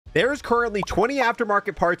There's currently 20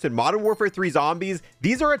 aftermarket parts in Modern Warfare 3 Zombies.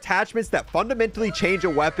 These are attachments that fundamentally change a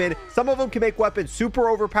weapon. Some of them can make weapons super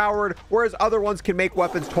overpowered, whereas other ones can make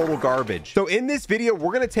weapons total garbage. So in this video,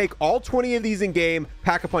 we're going to take all 20 of these in game,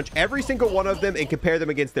 pack-a-punch every single one of them, and compare them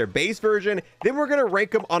against their base version. Then we're going to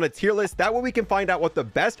rank them on a tier list. That way we can find out what the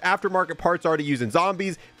best aftermarket parts are to use in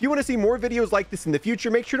Zombies. If you want to see more videos like this in the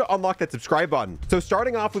future, make sure to unlock that subscribe button. So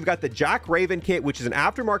starting off, we've got the Jack Raven kit, which is an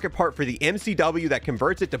aftermarket part for the MCW that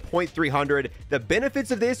converts it to .300. The benefits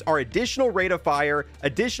of this are additional rate of fire,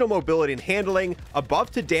 additional mobility and handling, a buff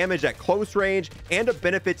to damage at close range, and a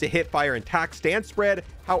benefit to hip fire and tac stance spread.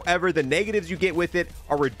 However, the negatives you get with it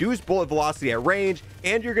are reduced bullet velocity at range,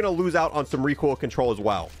 and you're going to lose out on some recoil control as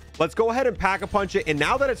well. Let's go ahead and pack-a-punch it. And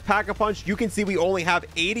now that it's pack-a-punch, you can see we only have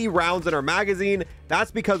 80 rounds in our magazine. That's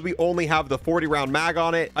because we only have the 40-round mag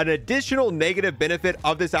on it. An additional negative benefit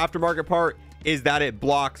of this aftermarket part is that it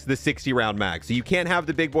blocks the 60-round mag. So you can't have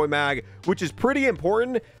the big boy mag, which is pretty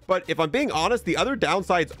important. But if I'm being honest, the other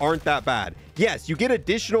downsides aren't that bad. Yes, you get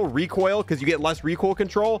additional recoil because you get less recoil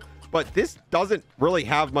control, but this doesn't really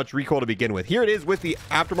have much recoil to begin with. Here it is with the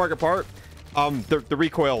aftermarket part. The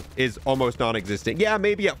recoil is almost non-existent. Yeah,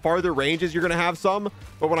 maybe at farther ranges you're going to have some,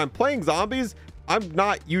 but when I'm playing zombies, I'm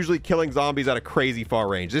not usually killing zombies at a crazy far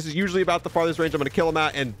range. This is usually about the farthest range I'm going to kill them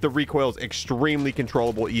at, and the recoil is extremely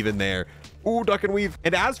controllable even there. Ooh, duck and weave.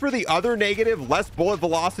 And as for the other negative, less bullet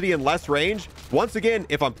velocity and less range, once again,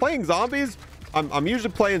 if I'm playing zombies, I'm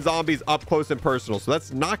usually playing zombies up close and personal, so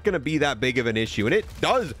that's not going to be that big of an issue. And it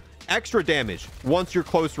does extra damage once you're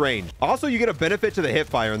close range. Also, you get a benefit to the hip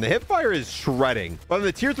fire, and the hip fire is shredding. But in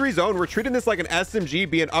the tier 3 zone, we're treating this like an SMG,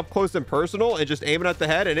 being up close and personal and just aiming at the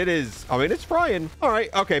head, and it is, I mean, it's frying. All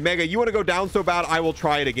right, okay, Mega, you want to go down so bad, I will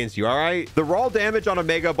try it against you. All right, the raw damage on a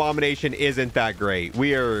Mega Abomination isn't that great.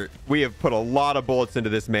 We have put a lot of bullets into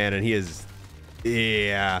this man, and he is,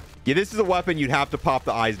 yeah, this is a weapon you'd have to pop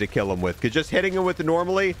the eyes to kill him with, because just hitting him with it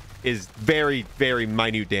normally is very, very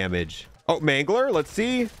minute damage. Oh, Mangler, let's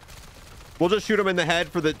see. We'll just shoot him in the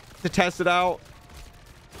head to test it out.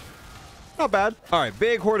 Not bad. All right,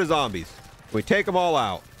 big horde of zombies. We take them all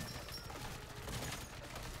out.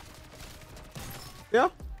 Yeah.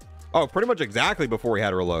 Oh, pretty much exactly before we had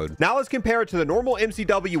to reload. Now let's compare it to the normal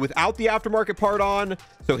MCW without the aftermarket part on.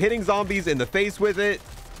 So hitting zombies in the face with it.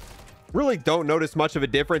 Really don't notice much of a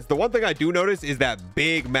difference. The one thing I do notice is that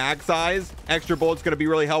big mag size. Extra bullets going to be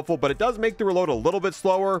really helpful, but it does make the reload a little bit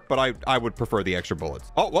slower, but I would prefer the extra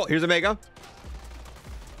bullets. Oh, well, here's a Mega.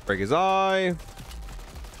 Break his eye.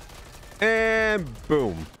 And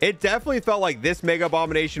boom. It definitely felt like this Mega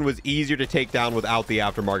Abomination was easier to take down without the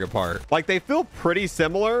aftermarket part. Like, they feel pretty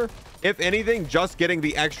similar. If anything, just getting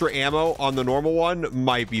the extra ammo on the normal one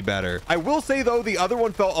might be better. I will say, though, the other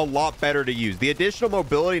one felt a lot better to use. The additional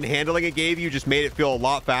mobility and handling it gave you just made it feel a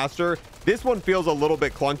lot faster. This one feels a little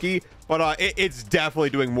bit clunky, but it's definitely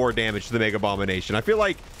doing more damage to the Mega Abomination. I feel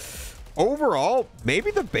like overall, maybe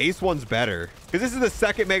the base one's better, because this is the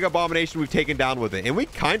second Mega Abomination we've taken down with it, and we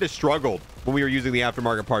kind of struggled when we were using the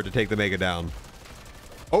aftermarket part to take the Mega down.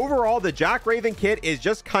 Overall, the Jack Raven kit is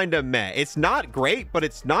just kind of meh. It's not great, but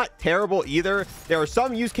it's not terrible either. There are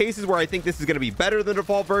some use cases where I think this is going to be better than the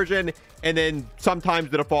default version, and then sometimes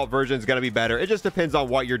the default version is going to be better. It just depends on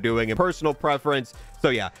what you're doing and personal preference. So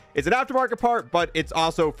yeah, it's an aftermarket part, but it's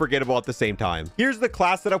also forgettable at the same time. Here's the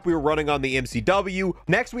class setup we were running on the MCW.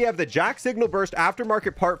 Next, we have the Jack Signal Burst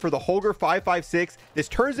aftermarket part for the Holger 556. This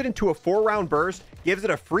turns it into a 4-round burst, gives it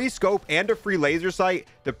a free scope and a free laser sight.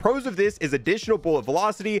 The pros of this is additional bullet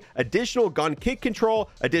velocity, additional gun kick control,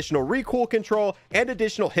 additional recoil control, and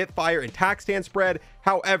additional hip fire and tac stand spread.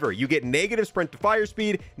 However, you get negative sprint to fire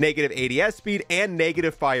speed, negative ADS speed, and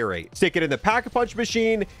negative fire rate. Stick it in the pack-a-punch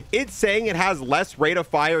machine. It's saying it has less rate of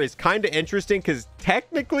fire is kind of interesting, because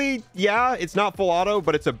technically, yeah, it's not full auto,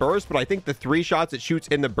 but it's a burst. But I think the 3 shots it shoots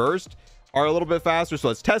in the burst are a little bit faster. So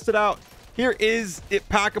let's test it out. Here is it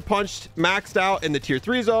pack-a-punched, maxed out in the tier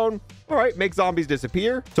 3 zone. All right, make zombies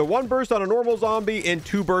disappear. So 1 burst on a normal zombie and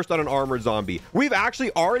 2 bursts on an armored zombie. We've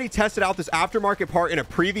actually already tested out this aftermarket part in a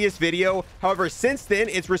previous video. However, since then,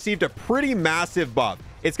 it's received a pretty massive buff.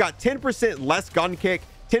 It's got 10% less gun kick,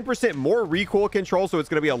 10% more recoil control, so it's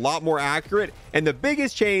going to be a lot more accurate. And the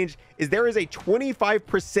biggest change is there is a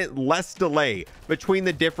 25% less delay between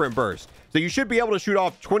the different bursts. So you should be able to shoot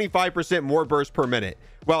off 25% more bursts per minute.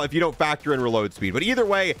 Well, if you don't factor in reload speed. But either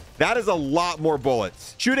way, that is a lot more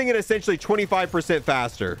bullets. Shooting it essentially 25%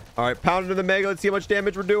 faster. All right, pound into the Mega. Let's see how much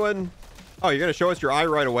damage we're doing. Oh, you're going to show us your eye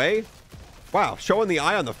right away? Wow, showing the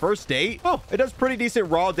eye on the first date? Oh, it does pretty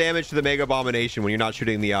decent raw damage to the Mega Abomination when you're not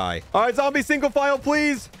shooting the eye. All right, zombie single file,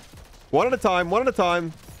 please. One at a time, one at a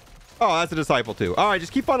time. Oh, that's a disciple too. All right,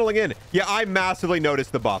 just keep funneling in. Yeah, I massively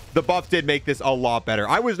noticed the buff. The buff did make this a lot better.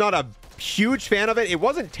 I was not a huge fan of it. It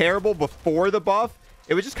wasn't terrible before the buff.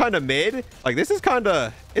 It was just kind of mid. Like, this is kind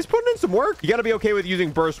of... It's putting in some work. You got to be okay with using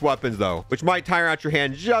burst weapons, though, which might tire out your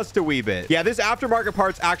hand just a wee bit. Yeah, this aftermarket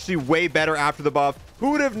part's actually way better after the buff.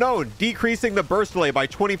 Who would have known decreasing the burst delay by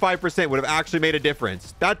 25% would have actually made a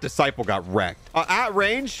difference? That disciple got wrecked. At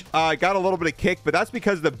range, I got a little bit of kick, but that's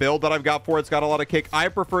because the build that I've got for it's got a lot of kick. I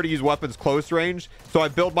prefer to use weapons close range, so I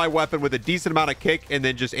build my weapon with a decent amount of kick and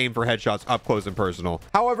then just aim for headshots up close and personal.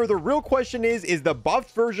 However, the real question is the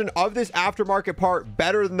buffed version of this aftermarket part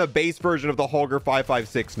better than the base version of the Holger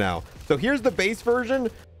 556 now? So here's the base version.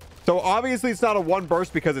 So obviously it's not a one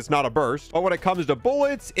burst because it's not a burst. But when it comes to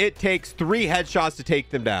bullets, it takes 3 headshots to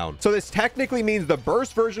take them down. So this technically means the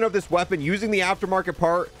burst version of this weapon using the aftermarket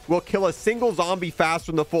part will kill a single zombie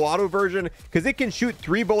faster than the full auto version because it can shoot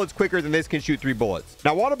 3 bullets quicker than this can shoot 3 bullets.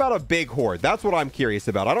 Now, what about a big horde? That's what I'm curious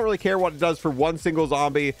about. I don't really care what it does for one single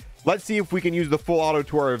zombie. Let's see if we can use the full auto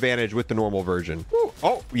to our advantage with the normal version. Ooh,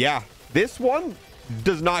 oh, yeah. This one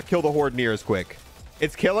does not kill the horde near as quick.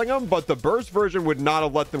 It's killing them, but the burst version would not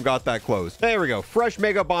have let them got that close. There we go. Fresh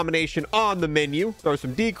Mega Abomination on the menu. Throw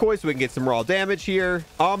some decoys so we can get some raw damage here.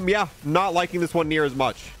 Yeah, not liking this one near as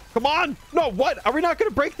much. Come on. No, what? Are we not going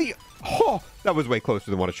to break the... Oh, that was way closer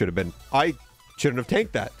than what it should have been. I shouldn't have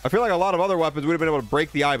tanked that. I feel like a lot of other weapons would have been able to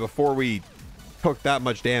break the eye before we took that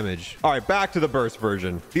much damage. All right, back to the burst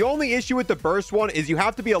version. The only issue with the burst one is you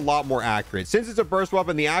have to be a lot more accurate. Since it's a burst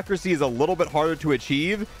weapon, the accuracy is a little bit harder to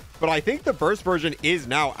achieve. But I think the burst version is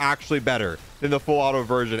now actually better than the full auto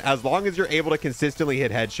version as long as you're able to consistently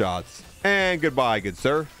hit headshots. And goodbye, good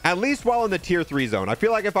sir. At least while in the tier 3 zone. I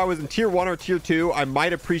feel like if I was in tier 1 or tier 2, I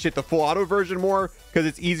might appreciate the full auto version more because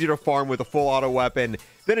it's easier to farm with a full auto weapon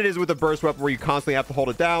than it is with a burst weapon where you constantly have to hold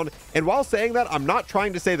it down. And while saying that, I'm not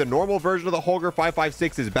trying to say the normal version of the Holger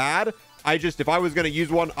 556 is bad. If I was going to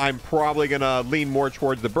use one, I'm probably going to lean more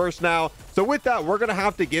towards the burst now. So with that, we're going to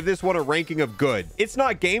have to give this one a ranking of good. It's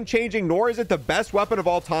not game changing, nor is it the best weapon of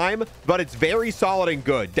all time, but it's very solid and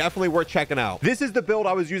good. Definitely worth checking out. This is the build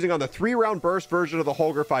I was using on the 3-round burst version of the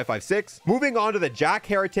Holger 556. Moving on to the Jack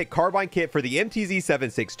Heretic carbine kit for the MTZ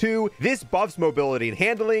 762. This buffs mobility and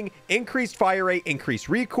handling, increased fire rate, increased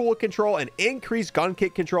recoil control, and increased gun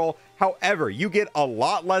kick control. However, you get a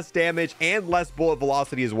lot less damage and less bullet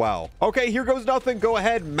velocity as well. Okay, here goes nothing. Go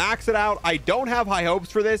ahead, max it out. I don't have high hopes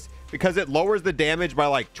for this because it lowers the damage by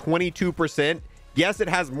like 22%. Yes, it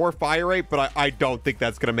has more fire rate, but I don't think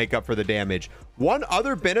that's going to make up for the damage. One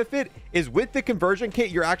other benefit is with the conversion kit,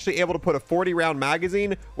 you're actually able to put a 40-round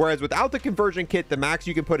magazine, whereas without the conversion kit, the max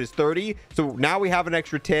you can put is 30. So now we have an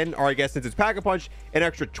extra 10, or I guess since it's Pack-a-Punch, an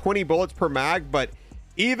extra 20 bullets per mag, but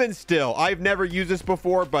even still, I've never used this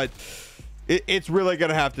before, but it's really going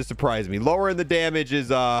to have to surprise me. Lowering the damage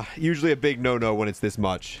is usually a big no-no when it's this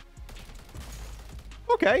much.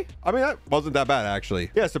 Okay. I mean, that wasn't that bad,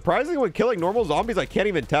 actually. Yeah, surprisingly, when killing normal zombies, I can't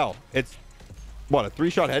even tell. It's, what, a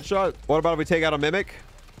 3-shot headshot? What about if we take out a mimic?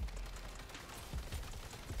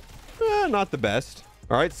 Not the best.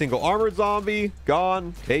 All right, single armored zombie,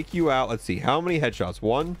 gone. Take you out. Let's see, how many headshots?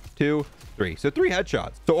 1, 2, 3. So 3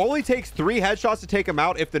 headshots. So only takes 3 headshots to take him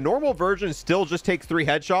out. If the normal version still just takes 3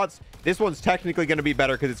 headshots, this one's technically going to be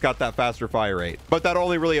better because it's got that faster fire rate. But that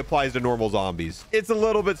only really applies to normal zombies. It's a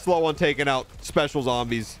little bit slow on taking out special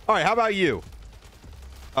zombies. All right, how about you?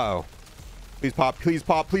 Uh-oh. Please pop, please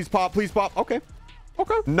pop, please pop, please pop. Okay.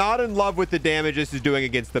 Okay. Not in love with the damage this is doing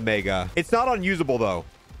against the Mega. It's not unusable, though.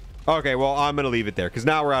 Okay, well, I'm going to leave it there because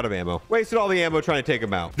now we're out of ammo. Wasted all the ammo trying to take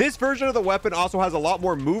him out. This version of the weapon also has a lot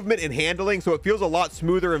more movement and handling, so it feels a lot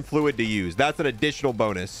smoother and fluid to use. That's an additional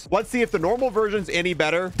bonus. Let's see if the normal version's any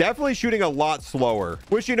better. Definitely shooting a lot slower,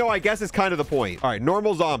 which, you know, I guess is kind of the point. All right,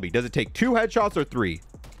 normal zombie. Does it take 2 headshots or 3?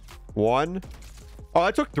 1. Oh,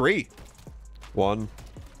 that took 3. 1,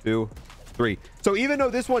 2, 3. So even though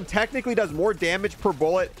this one technically does more damage per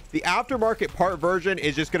bullet, the aftermarket part version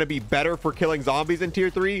is just going to be better for killing zombies in tier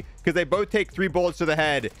 3 because they both take 3 bullets to the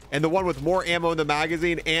head, and the one with more ammo in the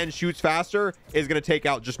magazine and shoots faster is going to take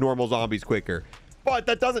out just normal zombies quicker. But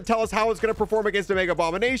that doesn't tell us how it's going to perform against a Mega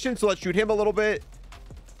Abomination, so let's shoot him a little bit.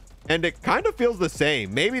 And it kind of feels the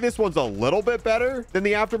same. Maybe this one's a little bit better than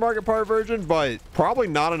the aftermarket part version, but probably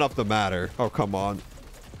not enough to matter. Oh, come on.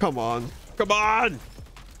 Come on. Come on.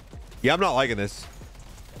 Yeah, I'm not liking this.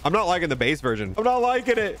 I'm not liking the base version. I'm not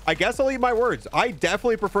liking it. I guess I'll eat my words. I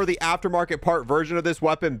definitely prefer the aftermarket part version of this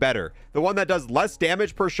weapon better. The one that does less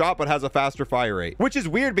damage per shot but has a faster fire rate. Which is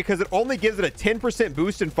weird because it only gives it a 10%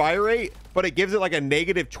 boost in fire rate, but it gives it like a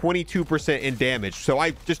negative 22% in damage. So I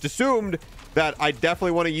just assumed that I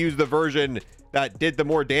definitely want to use the version that did the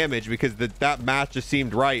more damage because that math just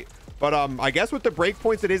seemed right. But I guess with the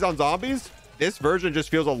breakpoints it is on zombies, this version just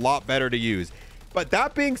feels a lot better to use. But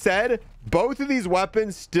that being said, both of these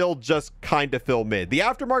weapons still just kind of feel mid. The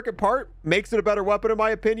aftermarket part makes it a better weapon in my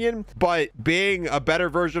opinion, but being a better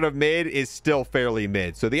version of mid is still fairly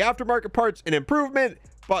mid. So the aftermarket part's an improvement,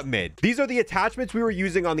 but mid. These are the attachments we were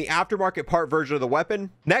using on the aftermarket part version of the weapon.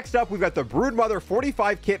 Next up, we've got the Broodmother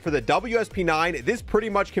 45 kit for the WSP9. This pretty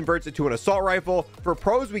much converts it to an assault rifle. For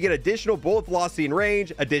pros, we get additional bullet velocity and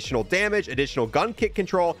range, additional damage, additional gun kick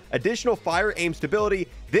control, additional fire aim stability.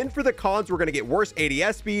 Then for the cons, we're going to get worse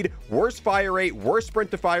ADS speed, worse fire rate, worse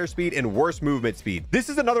sprint to fire speed, and worse movement speed. This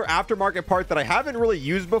is another aftermarket part that I haven't really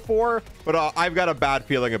used before, but I've got a bad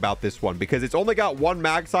feeling about this one because it's only got one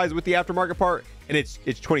mag size with the aftermarket part, and it's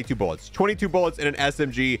 22 bullets. 22 bullets in an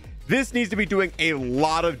SMG. This needs to be doing a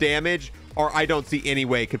lot of damage, or I don't see any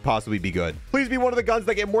way it could possibly be good. Please be one of the guns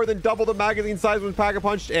that get more than double the magazine size when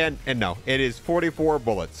pack-a-punched, and no, it is 44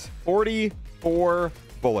 bullets. 44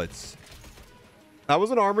 bullets. That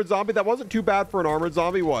was an armored zombie. That wasn't too bad for an armored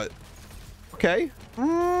zombie. What? Okay.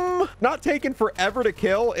 Not taking forever to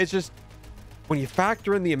kill. It's just when you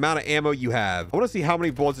factor in the amount of ammo you have. I want to see how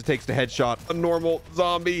many bullets it takes to headshot a normal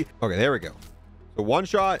zombie. Okay, there we go. So one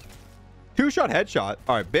shot, two shot headshot.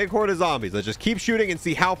 All right, big horde of zombies. Let's just keep shooting and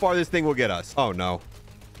see how far this thing will get us. Oh, no.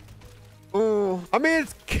 Ooh. I mean,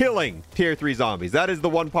 it's killing tier 3 zombies. That is the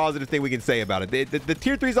one positive thing we can say about it. The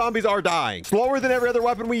tier 3 zombies are dying. Slower than every other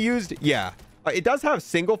weapon we used? Yeah. It does have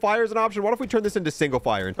single fire as an option. What if we turn this into single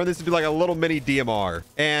fire and turn this into like a little mini DMR?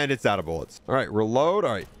 And it's out of bullets. All right, reload.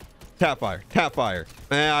 All right, tap fire, tap fire.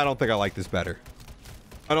 I don't think I like this better.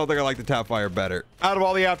 I don't think I like the tap fire better. Out of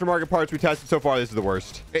all the aftermarket parts we tested so far, this is the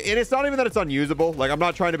worst. And it's not even that it's unusable. Like, I'm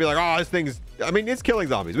not trying to be like, oh, this thing's... I mean, it's killing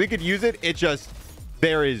zombies. We could use it. It just...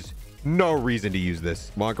 There is no reason to use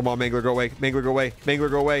this. Come on, Mangler, go away. Mangler, go away. Mangler,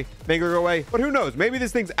 go away. Mangler, go away. But who knows? Maybe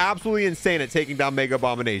this thing's absolutely insane at taking down mega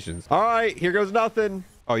abominations. All right, here goes nothing.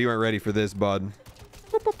 Oh, you weren't ready for this, bud.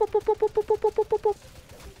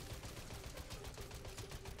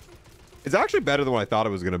 It's actually better than what I thought it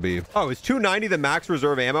was going to be. Oh, it's 290 the max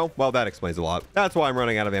reserve ammo? Well, that explains a lot. That's why I'm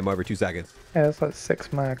running out of ammo every 2 seconds. Yeah, that's like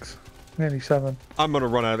 6 max. Maybe 7. I'm going to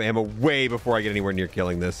run out of ammo way before I get anywhere near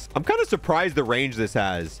killing this. I'm kind of surprised the range this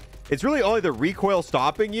has. It's really only the recoil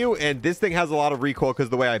stopping you, and this thing has a lot of recoil because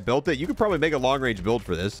the way I built it. You could probably make a long-range build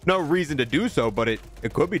for this. No reason to do so, but it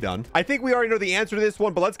could be done. I think we already know the answer to this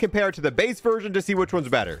one, but let's compare it to the base version to see which one's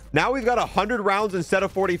better. Now we've got 100 rounds instead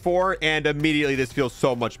of 44, and immediately this feels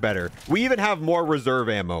so much better. We even have more reserve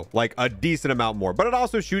ammo, like a decent amount more, but it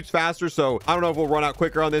also shoots faster, so I don't know if we'll run out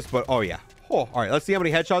quicker on this, but oh yeah. Oh, all right, let's see how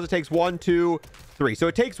many headshots it takes. 1, 2, 3. So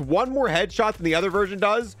it takes one more headshot than the other version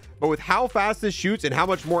does, but with how fast this shoots and how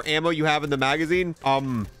much more ammo you have in the magazine,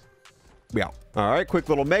 yeah. All right, quick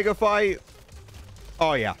little mega fight.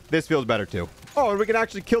 Oh yeah, this feels better too. Oh, and we can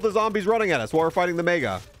actually kill the zombies running at us while we're fighting the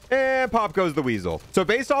mega. And pop goes the weasel. So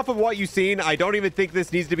based off of what you've seen, I don't even think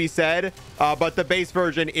this needs to be said, but the base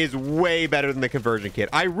version is way better than the conversion kit.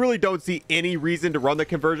 I really don't see any reason to run the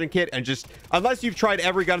conversion kit, and just unless you've tried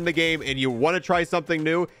every gun in the game and you want to try something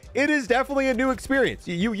new, it is definitely a new experience.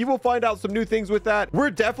 You will find out some new things with that.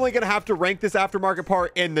 We're definitely going to have to rank this aftermarket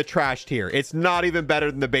part in the trash tier. It's not even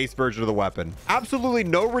better than the base version of the weapon. Absolutely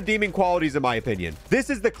no redeeming qualities in my opinion. This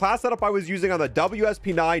is the class setup I was using on the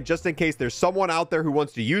WSP9 just in case there's someone out there who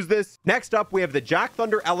wants to use this. Next up, we have the Jack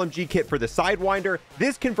Thunder LMG kit for the Sidewinder.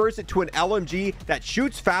 This converts it to an LMG that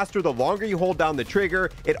shoots faster the longer you hold down the trigger.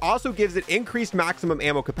 It also gives it increased maximum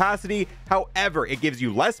ammo capacity. However, it gives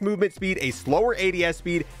you less movement speed, a slower ADS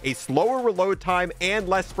speed, a slower reload time, and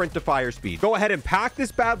less sprint to fire speed. Go ahead and pack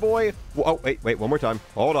this bad boy. Oh, wait, one more time.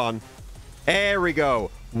 Hold on. There we go.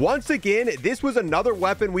 Once again, this was another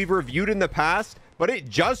weapon we've reviewed in the past, but it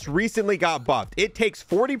just recently got buffed. It takes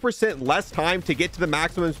 40% less time to get to the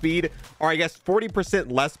maximum speed, or I guess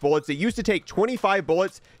 40% less bullets. It used to take 25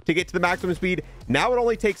 bullets to get to the maximum speed. Now it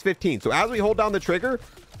only takes 15. So as we hold down the trigger,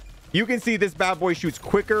 you can see this bad boy shoots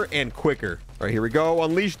quicker and quicker. All right, here we go.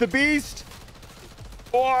 Unleash the beast.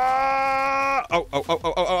 Oh, I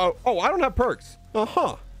don't have perks.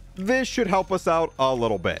 This should help us out a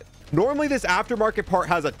little bit. Normally, this aftermarket part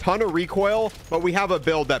has a ton of recoil, but we have a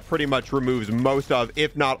build that pretty much removes most of,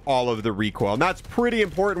 if not all of the recoil. And that's pretty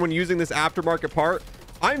important when using this aftermarket part.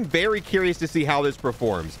 I'm very curious to see how this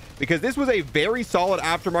performs, because this was a very solid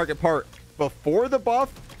aftermarket part before the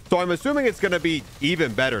buff. So I'm assuming it's going to be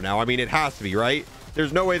even better now. I mean, it has to be, right?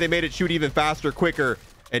 There's no way they made it shoot even faster, quicker,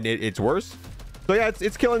 and it's worse. So yeah,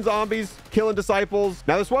 it's killing zombies, killing disciples.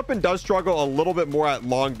 Now, this weapon does struggle a little bit more at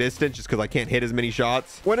long distance just because I can't hit as many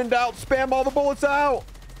shots. When in doubt, spam all the bullets out.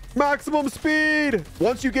 Maximum speed.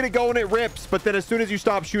 Once you get it going, it rips. But then as soon as you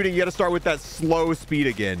stop shooting, you got to start with that slow speed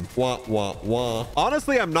again. Wah, wah, wah.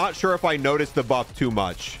 Honestly, I'm not sure if I noticed the buff too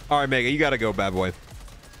much. All right, Mega, you got to go, bad boy.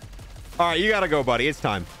 All right, you got to go, buddy. It's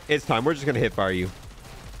time. It's time. We're just going to hit fire you.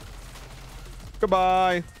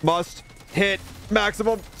 Goodbye. Must hit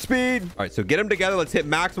maximum speed. All right, so get them together. Let's hit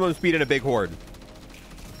maximum speed in a big horde.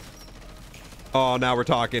 Oh, now we're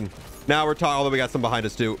talking. Now we're talking. Although we got some behind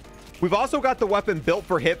us too. We've also got the weapon built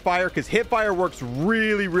for hipfire because hipfire works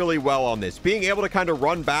really, really well on this. Being able to kind of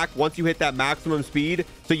run back once you hit that maximum speed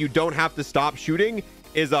so you don't have to stop shooting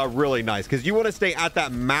is really nice because you want to stay at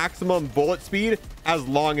that maximum bullet speed as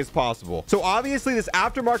long as possible. So obviously this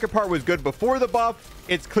aftermarket part was good before the buff.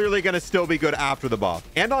 It's clearly going to still be good after the buff.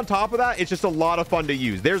 And on top of that, it's just a lot of fun to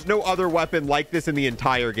use. There's no other weapon like this in the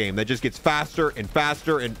entire game that just gets faster and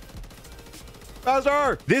faster and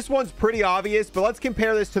faster. This one's pretty obvious, but let's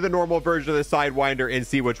compare this to the normal version of the Sidewinder and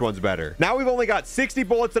see which one's better. Now we've only got 60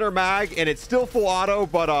 bullets in our mag and it's still full auto,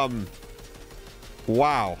 but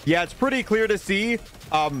wow. Yeah, it's pretty clear to see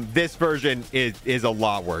this version is a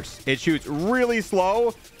lot worse. It shoots really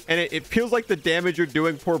slow and it feels like the damage you're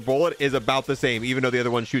doing per bullet is about the same, even though the other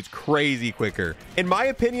one shoots crazy quicker. In my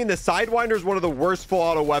opinion, the Sidewinder is one of the worst full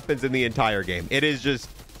auto weapons in the entire game. It is just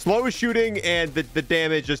slow shooting and the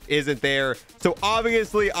damage just isn't there. So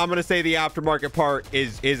obviously I'm going to say the aftermarket part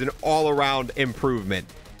is an all-around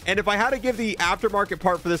improvement. And if I had to give the aftermarket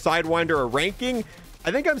part for the Sidewinder a ranking,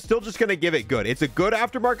 I think I'm still just going to give it good. It's a good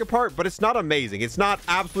aftermarket part, but it's not amazing. It's not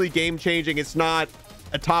absolutely game-changing. It's not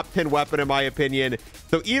a top 10 weapon in my opinion.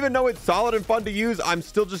 So even though it's solid and fun to use, I'm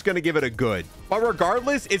still just going to give it a good. But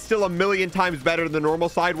regardless, it's still a million times better than the normal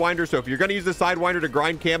Sidewinder. So if you're going to use the Sidewinder to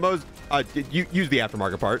grind camos, use the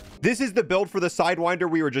aftermarket part. This is the build for the Sidewinder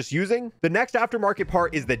we were just using. The next aftermarket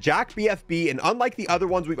part is the Jack BFB, and unlike the other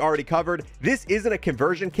ones we've already covered, this isn't a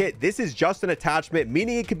conversion kit. This is just an attachment,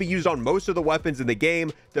 meaning it can be used on most of the weapons in the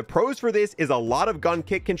game. The pros for this is a lot of gun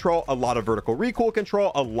kick control, a lot of vertical recoil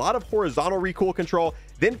control, a lot of horizontal recoil control.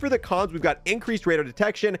 Then for the cons, we've got increased radar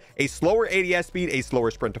detection, a slower ADS speed, a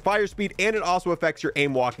slower sprint to fire speed, and it also affects your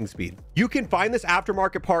aim walking speed. You can find this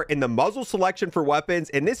aftermarket part in the muzzle selection for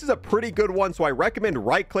weapons, and this is a pretty good one, so I recommend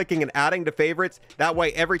right-clicking and adding to favorites. That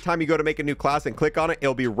way, every time you go to make a new class and click on it,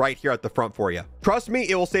 it'll be right here at the front for you. Trust me,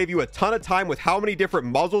 it will save you a ton of time with how many different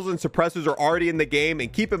muzzles and suppressors are already in the game,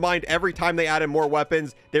 and keep in mind, every time they add in more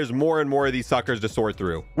weapons, there's more and more of these suckers to sort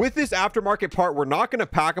through. With this aftermarket part, we're not going to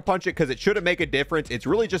pack-a-punch it because it shouldn't make a difference. It's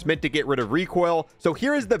really just meant to get rid of recoil. So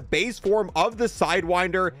here is the base form of the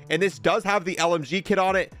Sidewinder, and this does have the LMG kit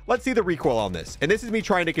on it. Let's see the recoil on this, and this is me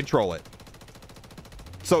trying to control it.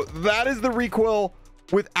 So that is the recoil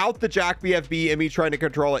without the Jack BFB and me trying to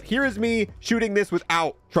control it. Here is me shooting this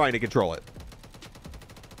without trying to control it.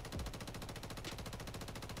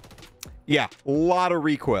 Yeah, a lot of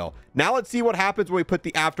recoil. Now let's see what happens when we put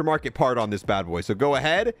the aftermarket part on this bad boy. So go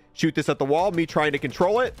ahead, shoot this at the wall, me trying to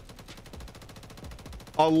control it.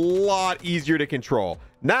 A lot easier to control.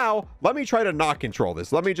 Now, let me try to not control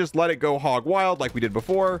this. Let me just let it go hog wild like we did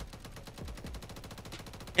before.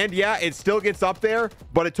 And yeah, it still gets up there,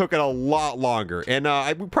 but it took it a lot longer. And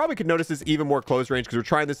we probably could notice this even more close range because we're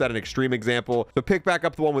trying this at an extreme example. So pick back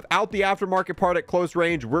up the one without the aftermarket part at close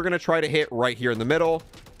range. We're going to try to hit right here in the middle.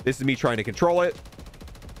 This is me trying to control it.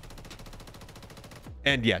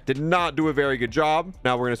 And yeah, did not do a very good job.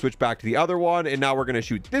 Now we're going to switch back to the other one. And now we're going to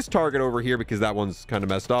shoot this target over here because that one's kind of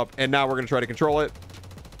messed up. And now we're going to try to control it.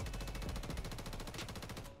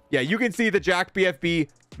 Yeah, you can see the Jack BFB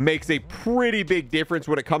makes a pretty big difference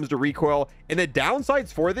when it comes to recoil, and the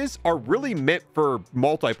downsides for this are really meant for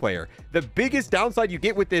multiplayer. The biggest downside you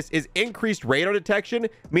get with this is increased radar detection,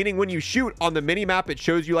 meaning when you shoot on the mini map, it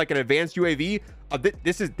shows you like an advanced UAV.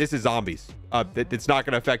 This is zombies. It's not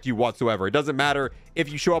going to affect you whatsoever. It doesn't matter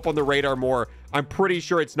if you show up on the radar more. I'm pretty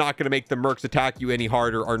sure it's not going to make the mercs attack you any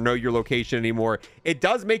harder or know your location anymore. It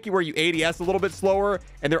does make you where you ADS a little bit slower,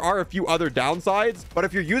 and there are a few other downsides. But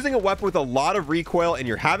if you're using a weapon with a lot of recoil and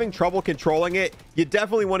you're having trouble controlling it, you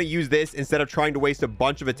definitely want to use this instead of trying to waste a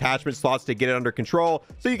bunch of attachment slots to get it under control,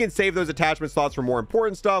 so you can save those attachment slots for more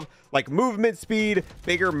important stuff like movement speed,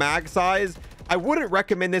 bigger mag size. I wouldn't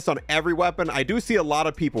recommend this on every weapon. I do see a lot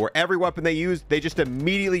of people where every weapon they use, they just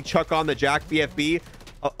immediately chuck on the Jack BFB.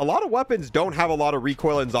 A lot of weapons don't have a lot of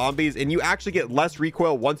recoil in zombies, and you actually get less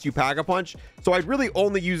recoil once you pack a punch. So I'd really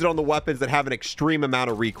only use it on the weapons that have an extreme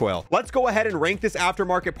amount of recoil. Let's go ahead and rank this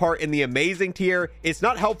aftermarket part in the amazing tier. It's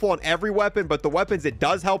not helpful on every weapon, but the weapons it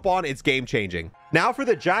does help on, it's game changing. Now for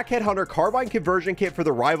the Jackhead Hunter Carbine Conversion Kit for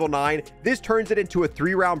the Rival 9, this turns it into a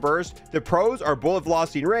 3-round burst. The pros are bullet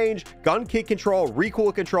velocity and range, gun kick control,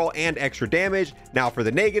 recoil control, and extra damage. Now for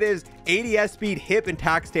the negatives, ADS speed, hip and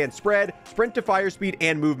tack stand spread, sprint to fire speed,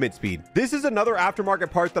 and movement speed. This is another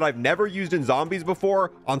aftermarket part that I've never used in zombies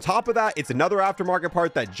before. On top of that, it's another aftermarket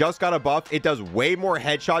part that just got a buff. It does way more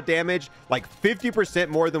headshot damage, like 50%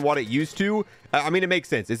 more than what it used to. I mean, it makes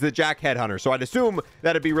sense. It's the Jackhead Hunter, so I'd assume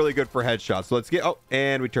that'd be really good for headshots. So let's get... Oh,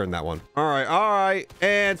 and we turned that one. All right,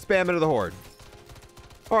 and spam into the horde.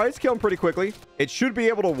 All right, let's kill him pretty quickly. It should be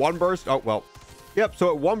able to one burst. Oh, well. Yep, so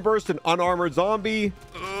it one burst an unarmored zombie.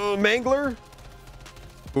 Mangler.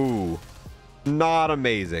 Ooh. Not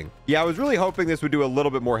amazing. Yeah, I was really hoping this would do a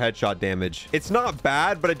little bit more headshot damage. It's not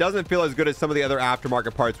bad, but it doesn't feel as good as some of the other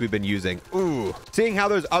aftermarket parts we've been using. Ooh. Seeing how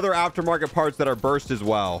there's other aftermarket parts that are burst as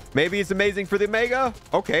well. Maybe it's amazing for the Mega.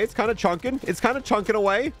 Okay, it's kind of chunking. It's kind of chunking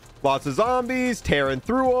away. Lots of zombies, tearing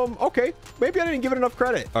through them. Okay, maybe I didn't give it enough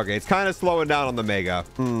credit. Okay, it's kind of slowing down on the Mega.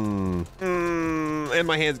 And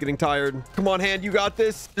my hand's getting tired. Come on, hand, you got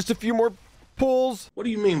this. Just a few more pulls. What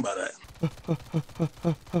do you mean by that?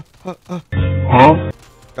 Huh?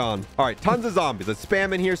 Gone. All right, tons of zombies. Let's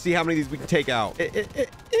spam in here, see how many of these we can take out.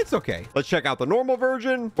 It's okay. Let's check out the normal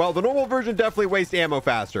version. Well, the normal version definitely wastes ammo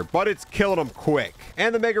faster, but it's killing them quick.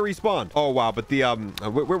 And the Mega respawn. Oh, wow. But the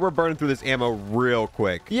we're burning through this ammo real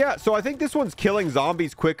quick. Yeah, so I think this one's killing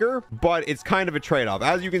zombies quicker, but it's kind of a trade-off.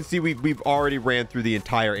 As you can see, we've already ran through the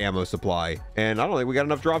entire ammo supply. And I don't think we got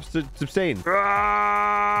enough drops to sustain.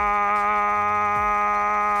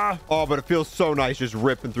 Oh, but it feels so nice just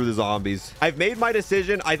ripping through the zombies. I've made my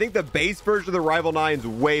decision. I think the base version of the Rival 9 is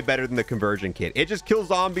way better than the conversion kit. It just kills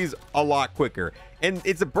zombies a lot quicker. And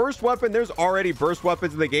it's a burst weapon. There's already burst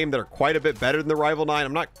weapons in the game that are quite a bit better than the Rival 9.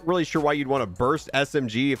 I'm not really sure why you'd want to burst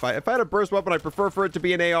SMG. If I had a burst weapon, I prefer for it to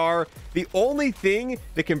be an AR. The only thing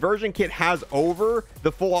the conversion kit has over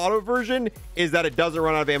the full auto version is that it doesn't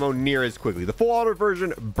run out of ammo near as quickly. The full auto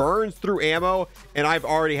version burns through ammo, and I've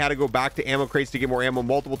already had to go back to ammo crates to get more ammo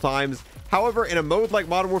multiple times. However, in a mode like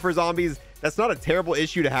Modern Warfare Zombies, that's not a terrible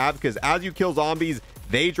issue to have, because as you kill zombies,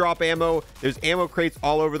 they drop ammo. There's ammo crates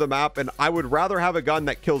all over the map, and I would rather have a gun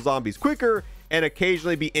that kills zombies quicker and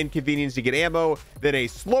occasionally be inconvenienced to get ammo than a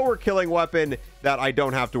slower killing weapon that I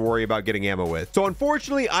don't have to worry about getting ammo with. So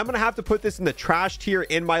unfortunately, I'm gonna have to put this in the trash tier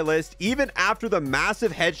in my list. Even after the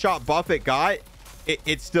massive headshot buff it got,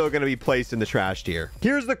 it's still going to be placed in the trash tier.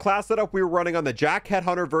 Here's the class setup we were running on the Jackhead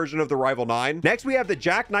Hunter version of the Rival 9. Next, we have the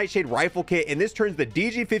Jack Nightshade Rifle Kit, and this turns the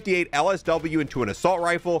DG58 LSW into an assault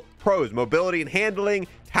rifle. Pros: mobility and handling,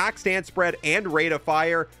 tack stand spread, and rate of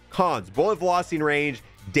fire. Cons: bullet velocity and range,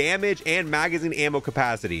 damage, and magazine ammo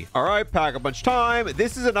capacity. All right, pack a bunch time.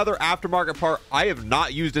 This is another aftermarket part I have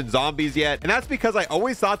not used in zombies yet, and that's because I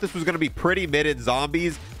always thought this was going to be pretty mid in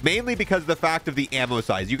zombies, mainly because of the fact of the ammo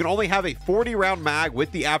size. You can only have a 40 round mag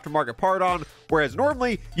with the aftermarket part on, whereas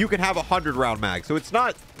normally you can have a 100 round mag. So it's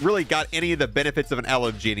not really got any of the benefits of an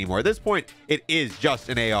LMG anymore. At this point, it is just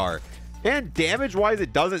an AR. And damage wise,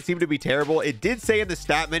 it doesn't seem to be terrible. It did say in the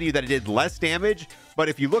stat menu that it did less damage, but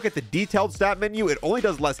if you look at the detailed stat menu, it only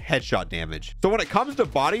does less headshot damage. So when it comes to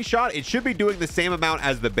body shot, it should be doing the same amount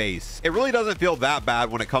as the base. It really doesn't feel that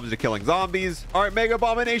bad when it comes to killing zombies. All right, Mega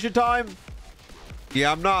Abomination time. Yeah,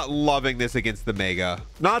 I'm not loving this against the Mega.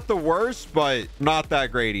 Not the worst, but not that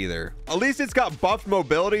great either. At least it's got buffed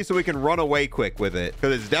mobility so we can run away quick with it,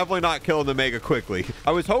 because it's definitely not killing the Mega quickly.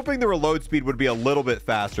 I was hoping the reload speed would be a little bit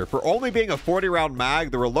faster. For only being a 40 round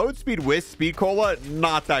mag, the reload speed with Speed Cola,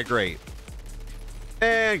 not that great.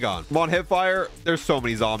 And gone. Come on, hip fire. There's so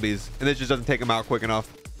many zombies, and this just doesn't take them out quick enough.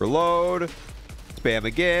 Reload. Spam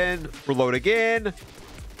again. Reload again.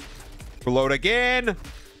 Reload again.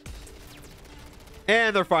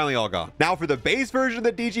 And they're finally all gone. Now for the base version of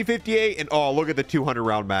the DG58, and oh, look at the 200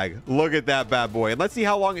 round mag. Look at that bad boy. And let's see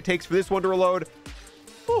how long it takes for this one to reload.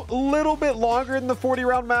 Oh, a little bit longer than the 40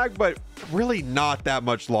 round mag, but really not that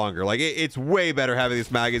much longer. Like it's way better having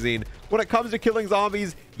this magazine. When it comes to killing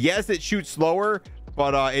zombies, yes, it shoots slower,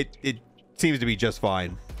 but it seems to be just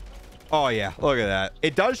fine. Oh yeah, look at that.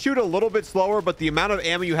 It does shoot a little bit slower, but the amount of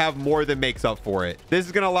ammo you have more than makes up for it. This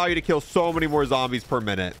is going to allow you to kill so many more zombies per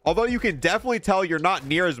minute. Although you can definitely tell you're not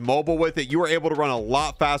near as mobile with it. You are able to run a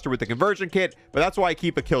lot faster with the conversion kit, but that's why I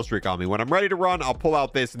keep a kill streak on me. When I'm ready to run, I'll pull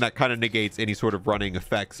out this, and that kind of negates any sort of running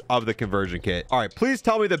effects of the conversion kit. All right, please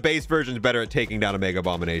tell me the base version is better at taking down a Mega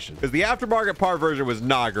Abomination, because the aftermarket part version was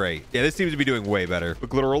not great. Yeah, this seems to be doing way better.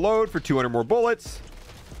 Quick little reload for 200 more bullets.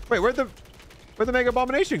 Wait, where'd the Mega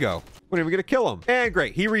Abomination go? We're even gonna kill him. And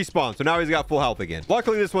great, he respawned, so now he's got full health again.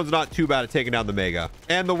 Luckily, this one's not too bad at taking down the Mega.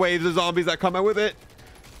 And the waves of zombies that come out with it.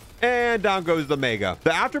 And down goes the Mega.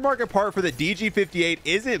 The aftermarket part for the DG58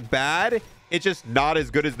 isn't bad. It's just not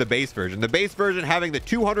as good as the base version. The base version having the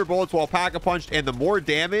 200 bullets while pack-a-punched and the more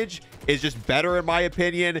damage is just better in my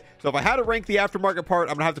opinion. So if I had to rank the aftermarket part,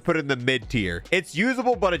 I'm gonna have to put it in the mid tier. It's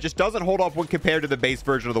usable, but it just doesn't hold up when compared to the base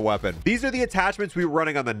version of the weapon. These are the attachments we were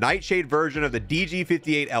running on the Nightshade version of the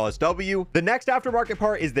DG58 LSW. The next aftermarket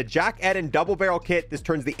part is the Jack Eden double barrel kit. This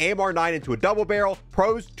turns the AMR9 into a double barrel.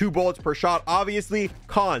 Pros, 2 bullets per shot, obviously.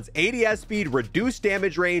 Cons, ADS speed, reduced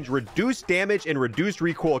damage range, reduced damage, and reduced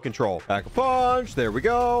recoil control. Pack-a-punch, there we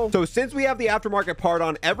go. So since we have the aftermarket part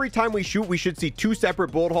on, every time we shoot, we should see 2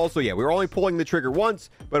 separate bullet holes. So yeah, we're only pulling the trigger once,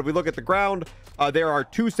 but if we look at the ground, there are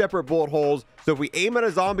 2 separate bullet holes. So if we aim at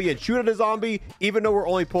a zombie and shoot at a zombie, even though we're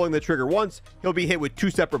only pulling the trigger once, he'll be hit with 2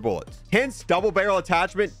 separate bullets. Hence, double barrel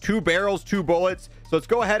attachment, 2 barrels, 2 bullets. So let's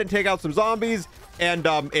go ahead and take out some zombies, and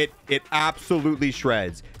it absolutely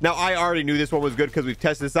shreds. Now, I already knew this one was good because we've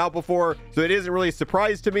tested this out before, so it isn't really a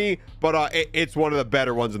surprise to me, but it's one of the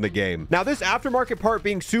better ones in the game. Now, this aftermarket part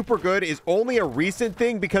being super good is only a recent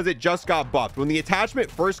thing because it just got buffed. When the attachment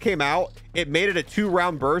first came out, it made it a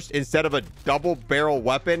 2-round burst instead of a double barrel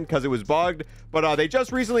weapon because it was bugged. But they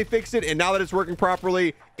just recently fixed it, and now that it's working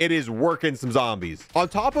properly, it is working some zombies. On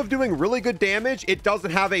top of doing really good damage, it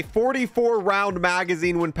doesn't have a 44-round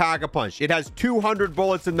magazine when pack-a-punch. It has 200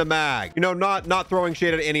 bullets in the mag. You know, not throwing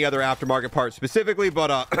shade at any other aftermarket part specifically,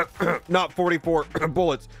 but not 44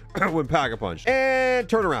 bullets when pack-a-punch. And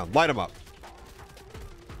turn around, light them up.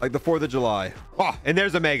 Like the 4th of July. Oh, and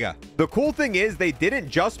there's a Mega. The cool thing is they didn't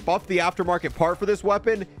just buff the aftermarket part for this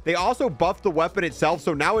weapon. They also buffed the weapon itself.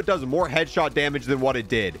 So now it does more headshot damage than what it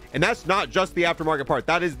did. And that's not just the aftermarket part.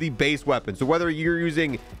 That is the base weapon. So whether you're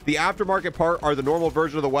using the aftermarket part or the normal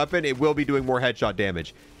version of the weapon, it will be doing more headshot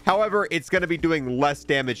damage. However, it's going to be doing less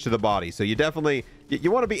damage to the body. So you definitely, you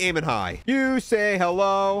want to be aiming high. You say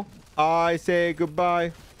hello. I say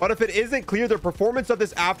goodbye. But if it isn't clear, the performance of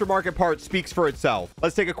this aftermarket part speaks for itself.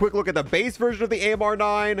 Let's take a quick look at the base version of the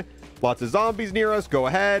AMR9. Lots of zombies near us. Go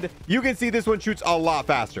ahead. You can see this one shoots a lot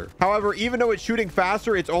faster. However, even though it's shooting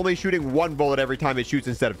faster, it's only shooting 1 bullet every time it shoots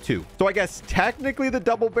instead of 2. So I guess technically the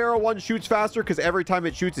double barrel one shoots faster because every time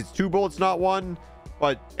it shoots, it's 2 bullets, not 1.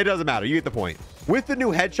 But it doesn't matter. You get the point. With the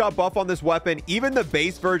new headshot buff on this weapon, even the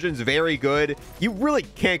base version's very good. You really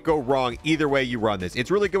can't go wrong either way you run this. It's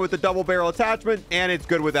really good with the double barrel attachment, and it's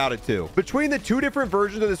good without it too. Between the 2 different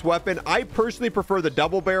versions of this weapon, I personally prefer the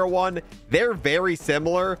double barrel one. They're very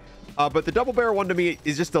similar, but the double barrel one to me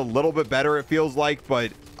is just a little bit better, it feels like.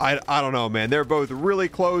 But I don't know, man. They're both really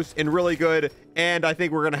close and really good. And I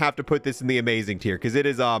think we're going to have to put this in the amazing tier because it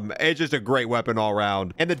is it's just a great weapon all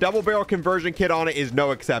around. And the double barrel conversion kit on it is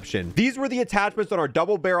no exception. These were the attachments on our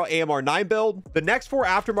double barrel AMR9 build. The next 4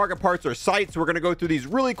 aftermarket parts are sights. We're going to go through these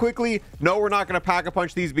really quickly. No, we're not going to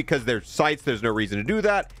pack-a-punch these because they're sights. There's no reason to do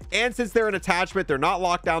that. And since they're an attachment, they're not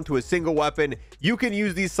locked down to a single weapon. You can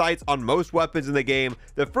use these sights on most weapons in the game.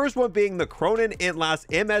 The first one being the Cronin Intlast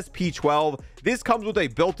MSP12. This comes with a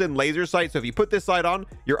built-in laser sight. So if you put this sight on,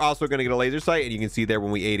 you're also going to get a laser sight. And you can see there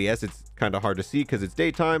when we ADS, it's kind of hard to see because it's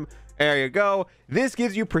daytime. There you go. This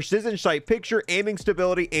gives you precision sight picture, aiming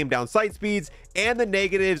stability, aim down sight speeds, and the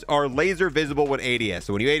negatives are laser visible when ADS.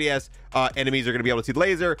 So when you ADS, enemies are going to be able to see the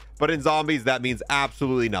laser, but in zombies, that means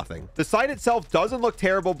absolutely nothing. The sight itself doesn't look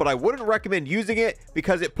terrible, but I wouldn't recommend using it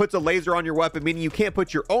because it puts a laser on your weapon, meaning you can't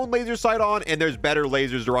put your own laser sight on, and there's better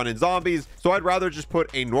lasers to run in zombies. So I'd rather just put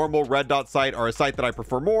a normal red dot sight or a sight that I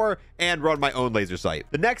prefer more and run my own laser sight.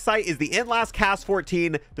 The next sight is the Intlast Cast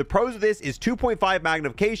 14. The pros of this is 2.5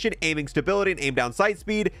 magnification, aiming stability, and aim down sight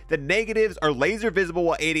speed. The negatives are laser visible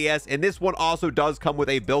while ADS, and this one also does come with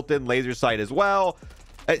a built-in laser sight as well.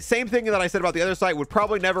 Same thing that I said about the other sight. Would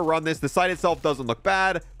probably never run this. The sight itself doesn't look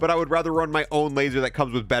bad, but I would rather run my own laser that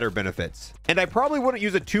comes with better benefits. And I probably wouldn't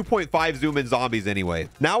use a 2.5 zoom in zombies anyway.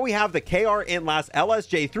 Now we have the KR Intlast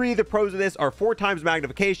LSJ3. The pros of this are 4 times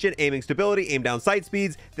magnification, aiming stability, aim down sight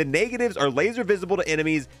speeds. The negatives are laser visible to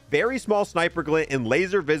enemies, very small sniper glint, and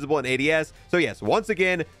laser visible in ADS. So yes, once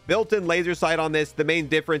again, built-in laser sight on this. The main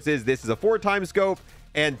difference is this is a 4-time scope.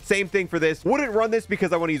 And same thing for this. Wouldn't run this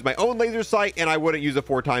because I want to use my own laser sight, and I wouldn't use it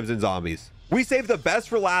 4 times in zombies. We saved the best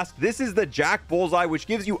for last. This is the Jack Bullseye, which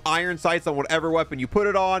gives you iron sights on whatever weapon you put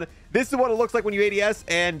it on. This is what it looks like when you ADS,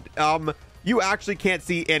 and you actually can't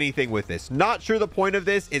see anything with this. Not sure the point of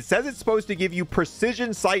this. It says it's supposed to give you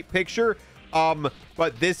precision sight picture,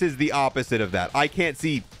 but this is the opposite of that. I can't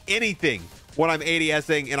see anything when I'm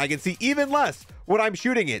ADSing, and I can see even less when I'm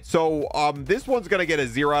shooting it. So this one's gonna get a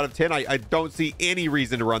 0 out of 10. I don't see any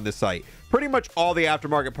reason to run this sight. Pretty much all the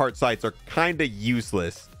aftermarket part sights are kind of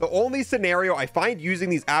useless. The only scenario I find using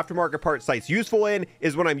these aftermarket part sights useful in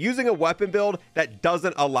is when I'm using a weapon build that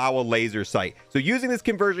doesn't allow a laser sight. So using this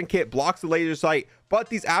conversion kit blocks the laser sight, but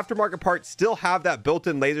these aftermarket parts still have that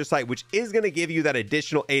built-in laser sight, which is going to give you that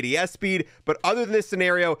additional ADS speed. But other than this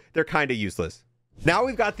scenario, they're kind of useless. Now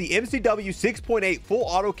we've got the MCW 6.8 full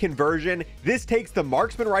auto conversion. This takes the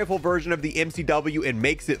marksman rifle version of the MCW and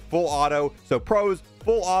makes it full auto. So pros,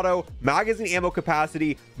 full auto, magazine ammo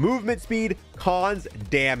capacity, movement speed, cons,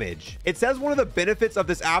 damage. It says one of the benefits of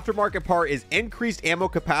this aftermarket part is increased ammo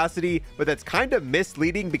capacity, but that's kind of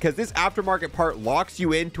misleading because this aftermarket part locks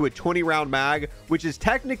you into a 20 round mag, which is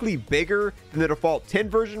technically bigger than the default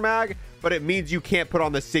 10 version mag, but it means you can't put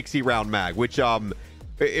on the 60 round mag, which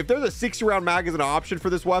if there's a 60 round mag as an option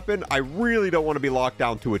for this weapon, I really don't want to be locked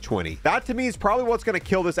down to a 20. That to me is probably what's going to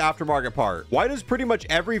kill this aftermarket part. Why does pretty much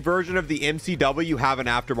every version of the MCW have an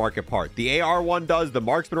aftermarket part? The AR one does, the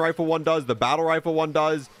marksman rifle one does, the battle rifle one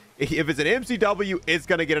does. If it's an MCW, it's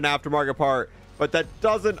going to get an aftermarket part, but that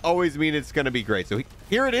doesn't always mean it's going to be great. So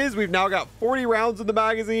here it is. We've now got 40 rounds in the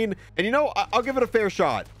magazine, and you know, I'll give it a fair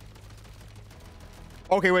shot.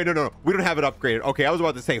 Okay, wait, no. We don't have it upgraded. Okay, I was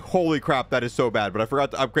about to say, holy crap, that is so bad, but I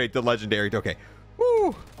forgot to upgrade to legendary. Okay.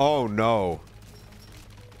 Woo. Oh, no.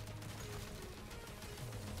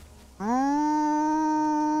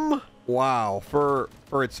 Wow. For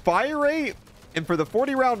its fire rate and for the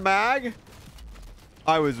 40 round mag,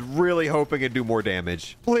 I was really hoping it'd do more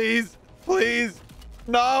damage. Please. Please.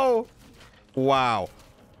 No. Wow.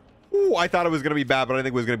 Ooh, I thought it was going to be bad, but I didn't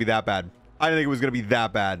think it was going to be that bad. I didn't think it was going to be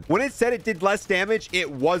that bad. When it said it did less damage, it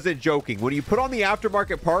wasn't joking. When you put on the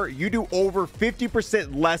aftermarket part, you do over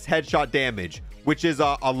 50% less headshot damage, which is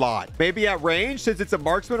a lot. Maybe at range, since it's a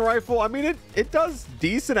marksman rifle, I mean, it does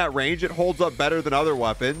decent at range. It holds up better than other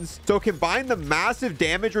weapons. So combine the massive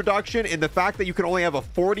damage reduction and the fact that you can only have a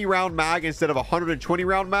 40 round mag instead of a 120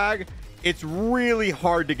 round mag, it's really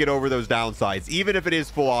hard to get over those downsides, even if it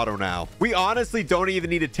is full auto now. We honestly don't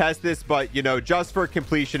even need to test this, but you know, just for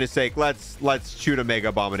completion's sake, let's shoot a mega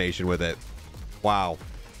abomination with it. Wow.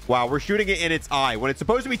 We're shooting it in its eye when it's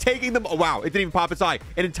supposed to be taking them. Oh, wow, it didn't even pop its eye.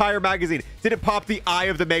 An entire magazine didn't pop the eye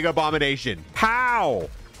of the mega abomination. How?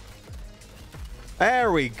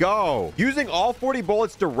 There we go. Using all 40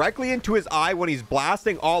 bullets directly into his eye when he's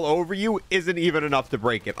blasting all over you isn't even enough to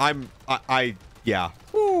break it. Yeah.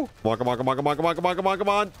 Woo. Come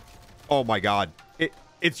on. Oh my god.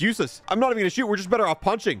 It's useless. I'm not even gonna shoot. We're just better off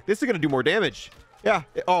punching. This is gonna do more damage. Yeah.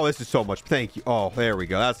 Oh, this is so much. Thank you. Oh, there we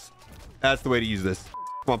go. That's the way to use this.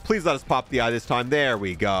 Come on, please let us pop the eye this time. There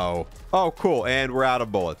we go. Oh, cool. And we're out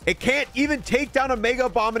of bullets. It can't even take down a mega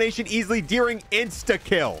abomination easily during insta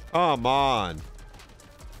kill. Come on.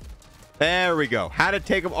 There we go. Had to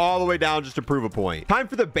take them all the way down just to prove a point. Time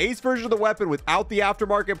for the base version of the weapon without the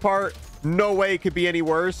aftermarket part. No way it could be any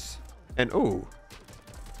worse. And ooh.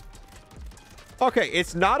 Okay,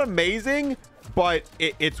 it's not amazing, but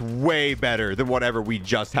it's way better than whatever we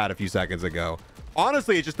just had a few seconds ago.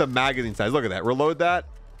 Honestly, it's just the magazine size. Look at that. Reload that.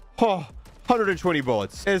 Oh, 120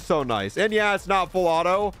 bullets. It's so nice. And yeah, it's not full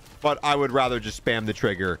auto, but I would rather just spam the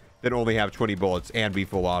trigger than only have 20 bullets and be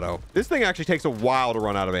full auto. This thing actually takes a while to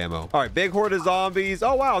run out of ammo. All right, big horde of zombies.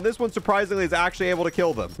 Oh, wow. And this one, surprisingly, is actually able to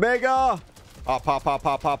kill them. Mega. Pop, pop, pop,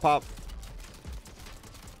 pop, pop, pop.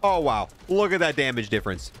 Oh, wow. Look at that damage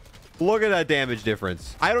difference. Look at that damage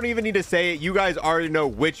difference. I don't even need to say it. You guys already know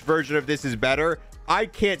which version of this is better. I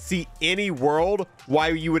can't see any world why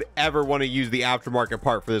you would ever want to use the aftermarket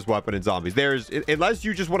part for this weapon in zombies. Unless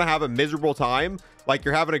you just want to have a miserable time, like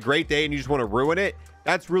you're having a great day and you just want to ruin it.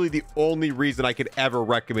 That's really the only reason I could ever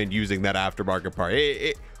recommend using that aftermarket part.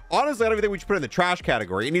 Honestly, I don't even think we should put it in the trash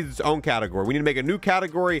category. It needs its own category. We need to make a new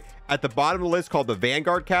category at the bottom of the list called the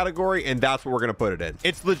Vanguard category, and that's what we're going to put it in.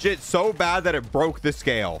 It's legit so bad that it broke the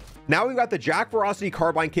scale. Now we've got the Jack Ferocity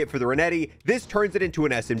carbine kit for the Renetti. This turns it into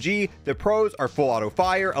an SMG. The pros are full auto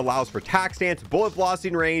fire, allows for tack stance, bullet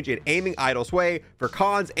velocity range, and aiming idle sway. For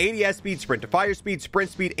cons, ADS speed, sprint to fire speed,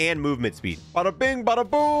 sprint speed, and movement speed. Bada bing, bada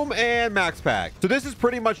boom, and max pack. So this is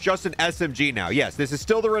pretty much just an SMG now. Yes, this is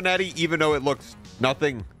still the Renetti, even though it looks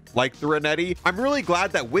nothing like the Renetti. I'm really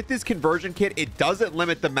glad that with this conversion kit, it doesn't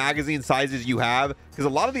limit the magazine sizes you have, because a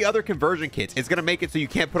lot of the other conversion kits, it's going to make it so you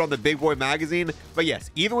can't put on the big boy magazine. But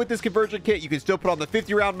yes, even with this conversion kit, you can still put on the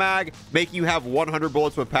 50 round mag, making you have 100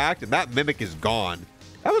 bullets when packed, and that mimic is gone.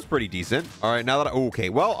 That was pretty decent. All right, now that okay,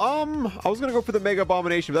 well, I was gonna go for the mega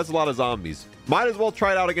abomination, but that's a lot of zombies. Might as well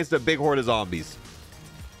try it out against a big horde of zombies.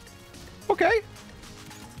 Okay,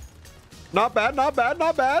 not bad, not bad,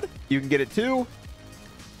 not bad. You can get it too.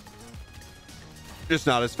 just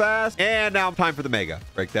not as fast. And now time for the Mega.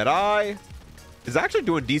 Break that eye. It's actually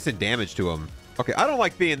doing decent damage to him. Okay, I don't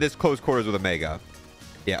like being this close quarters with a Mega.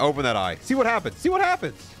 Yeah, open that eye. See what happens. See what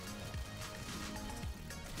happens.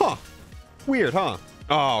 Huh. Weird, huh?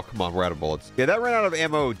 Oh, come on. We're out of bullets. Yeah, that ran out of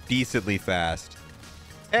ammo decently fast.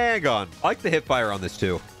 And gone. I like the hip fire on this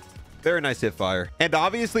too. Very nice hip fire. And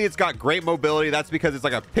obviously it's got great mobility. That's because it's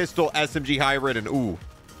like a pistol SMG hybrid and ooh.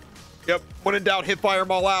 Yep, when in doubt, hip fire them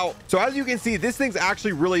all out. So as you can see, this thing's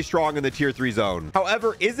actually really strong in the tier 3 zone.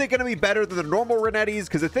 However, is it going to be better than the normal Renettis?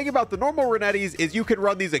 Because the thing about the normal Renettis is you can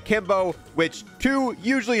run these akimbo, which 2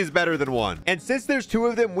 usually is better than 1. And since there's 2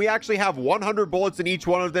 of them, we actually have 100 bullets in each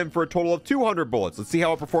one of them for a total of 200 bullets. Let's see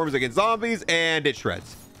how it performs against zombies, and it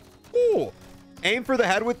shreds. Ooh. Aim for the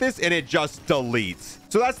head with this and it just deletes.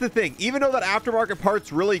 So that's the thing. Even though that aftermarket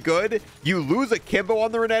part's really good, you lose akimbo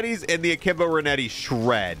on the Renettis and the akimbo Renetti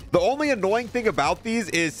shred. The only annoying thing about these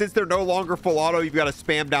is since they're no longer full auto, you've got to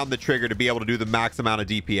spam down the trigger to be able to do the max amount of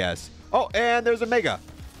DPS. Oh, and there's a Mega.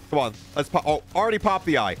 Come on, let's pop. Oh, already popped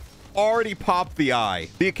the eye. Already popped the eye.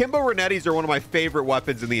 The akimbo Renettis are one of my favorite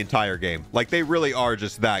weapons in the entire game. Like, they really are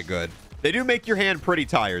just that good. They do make your hand pretty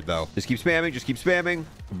tired, though. Just keep spamming. Just keep spamming.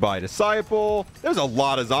 Goodbye, Disciple. There's a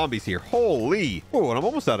lot of zombies here. Holy. Oh, and I'm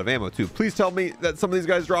almost out of ammo, too. Please tell me that some of these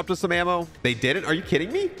guys dropped us some ammo. They didn't? Are you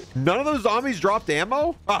kidding me? None of those zombies dropped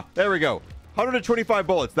ammo? Ah, there we go. 125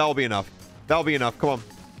 bullets. That'll be enough. That'll be enough. Come on.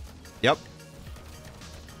 Yep.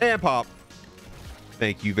 And pop.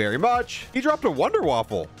 Thank you very much. He dropped a Wonder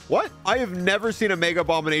Waffle. What? I have never seen a Mega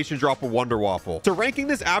Abomination drop a Wonder Waffle. So ranking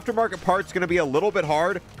this aftermarket part's going to be a little bit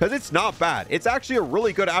hard because it's not bad. It's actually a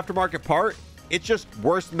really good aftermarket part. It's just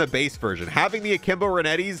worse than the base version. Having the akimbo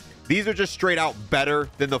Renettis, these are just straight out better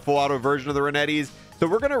than the full auto version of the Renettis. So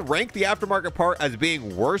we're going to rank the aftermarket part as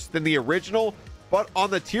being worse than the original. But on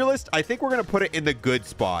the tier list, I think we're going to put it in the good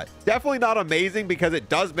spot. Definitely not amazing because it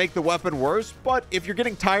does make the weapon worse. But if you're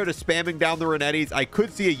getting tired of spamming down the Renettis, I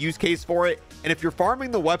could see a use case for it. And if you're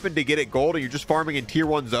farming the weapon to get it gold and you're just farming in tier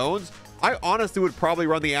 1 zones, I honestly would probably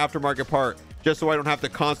run the aftermarket part just so I don't have to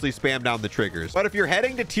constantly spam down the triggers. But if you're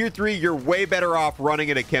heading to tier 3, you're way better off running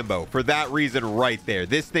it akimbo for that reason right there.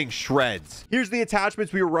 This thing shreds. Here's the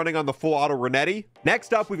attachments we were running on the full auto Renetti.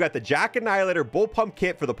 Next up, we've got the Jack Annihilator Bull Pump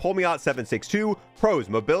Kit for the Pulmiot 762. Pros: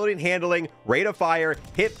 mobility and handling, rate of fire,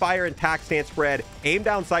 hip fire and tack stance spread, aim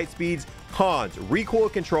down sight speeds. Cons: recoil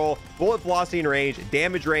control, bullet velocity and range,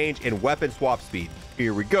 damage range, and weapon swap speed.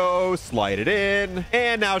 Here we go. Slide it in.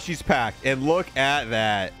 And now she's packed. And look at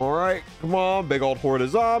that. All right. Come on. Big old horde of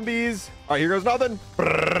zombies. All right. Here goes nothing.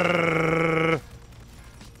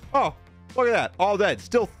 Oh, look at that. All dead.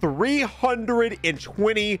 Still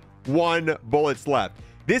 321 bullets left.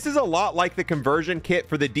 This is a lot like the conversion kit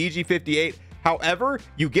for the DG58. However,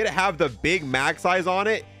 you get to have the big mag size on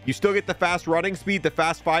it. You still get the fast running speed, the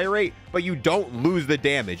fast fire rate, but you don't lose the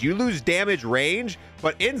damage. You lose damage range,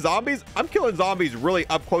 but in zombies, I'm killing zombies really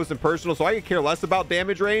up close and personal, so I could care less about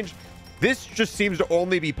damage range. This just seems to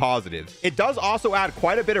only be positive. It does also add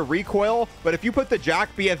quite a bit of recoil, but if you put the Jack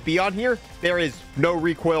BFB on here, there is no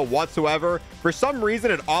recoil whatsoever. For some reason,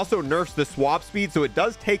 it also nerfs the swap speed, so it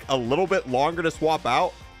does take a little bit longer to swap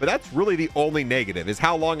out, but that's really the only negative, is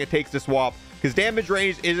how long it takes to swap, because damage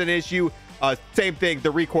range is an issue. Same thing, the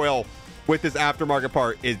recoil with this aftermarket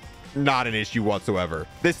part is not an issue whatsoever.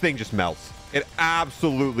 This thing just melts. It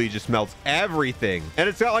absolutely just melts everything. And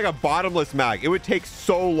it's got like a bottomless mag. It would take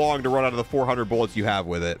so long to run out of the 400 bullets you have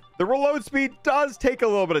with it. The reload speed does take a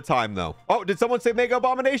little bit of time, though. Oh, did someone say Mega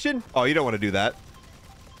Abomination? Oh, you don't want to do that.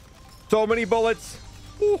 So many bullets.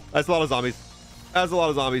 Ooh, that's a lot of zombies. That's a lot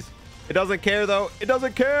of zombies. It doesn't care, though. It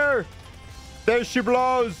doesn't care. There she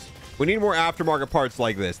blows. We need more aftermarket parts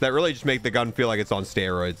like this that really just make the gun feel like it's on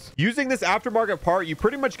steroids. Using this aftermarket part, you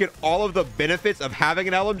pretty much get all of the benefits of having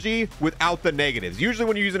an LMG without the negatives. Usually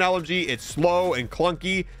when you use an LMG, it's slow and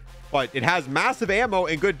clunky, but it has massive ammo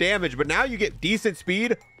and good damage. But now you get decent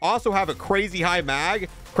speed, also have a crazy high mag,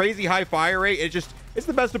 crazy high fire rate. It's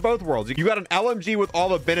the best of both worlds. You got an LMG with all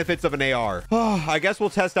the benefits of an AR. I guess we'll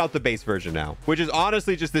test out the base version now, which is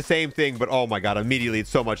honestly just the same thing, but oh my God, immediately it's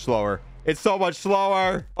so much slower. It's so much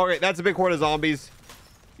slower. Okay, that's a big horde of zombies.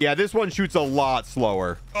 Yeah, this one shoots a lot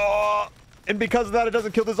slower. And because of that, it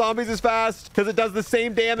doesn't kill the zombies as fast because it does the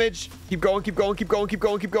same damage. Keep going, keep going, keep going, keep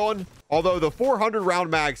going, keep going. Although the 400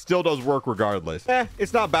 round mag still does work regardless.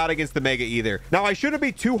 It's not bad against the Mega either. Now, I shouldn't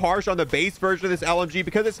be too harsh on the base version of this LMG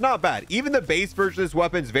because it's not bad. Even the base version of this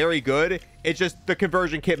weapon is very good. It's just the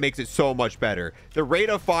conversion kit makes it so much better. The rate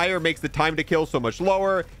of fire makes the time to kill so much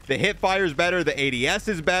lower. The hip fire is better. The ADS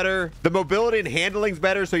is better. The mobility and handling is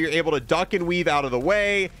better, so you're able to duck and weave out of the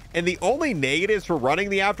way. And the only negatives for running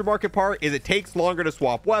the aftermarket part is it takes longer to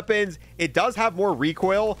swap weapons. It does have more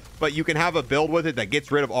recoil, but you can have a build with it that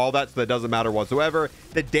gets rid of all that, so that doesn't matter whatsoever.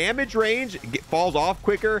 The damage range falls off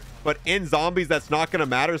quicker, but in zombies, that's not going to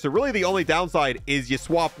matter. So really the only downside is you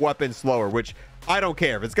swap weapons slower, which I don't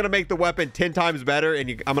care. If it's going to make the weapon 10 times better and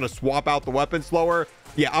I'm going to swap out the weapon slower,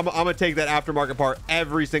 yeah, I'm going to take that aftermarket part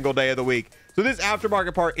every single day of the week. So this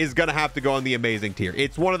aftermarket part is going to have to go on the amazing tier.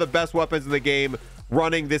 It's one of the best weapons in the game,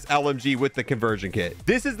 running this LMG with the conversion kit.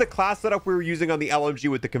 This is the class setup we were using on the LMG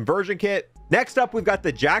with the conversion kit. Next up, we've got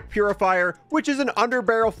the Jack Purifier, which is an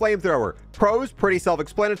underbarrel flamethrower. Pros, pretty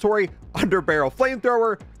self-explanatory. Underbarrel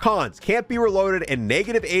flamethrower. Cons, can't be reloaded and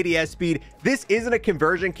negative ADS speed. This isn't a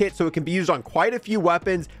conversion kit, so it can be used on quite a few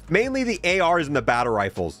weapons, mainly the ARs and the battle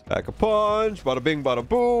rifles. Pack a punch, bada bing, bada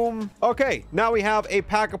boom. Okay, now we have a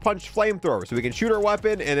pack a punch flamethrower, so we can shoot our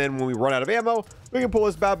weapon, and then when we run out of ammo, we can pull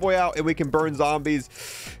this bad boy out and we can burn zombies.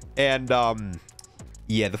 And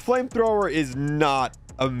yeah, the flamethrower is not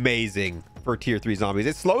amazing for tier 3 zombies.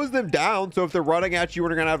 It slows them down, so if they're running at you when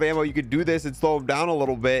you're gonna have ammo, you could do this and slow them down a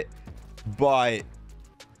little bit, but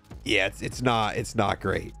yeah, it's not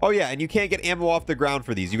great. Oh yeah, and you can't get ammo off the ground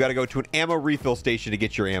for these. You got to go to an ammo refill station to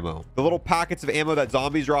get your ammo. The little packets of ammo that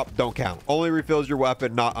zombies drop don't count. Only refills your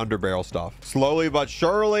weapon, not underbarrel stuff. Slowly but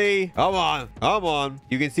surely. Come on.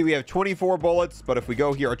 You can see we have 24 bullets, but if we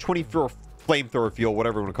go here, our 24 flamethrower fuel,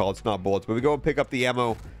 whatever you want to call it, it's not bullets, but we go and pick up the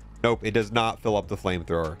ammo. Nope, it does not fill up the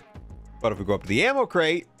flamethrower. But if we go up to the ammo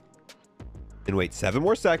crate and wait 7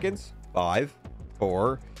 more seconds, 5,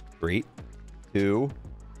 4, 3, 2,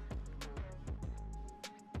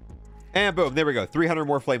 and boom, there we go. 300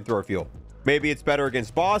 more flamethrower fuel. Maybe it's better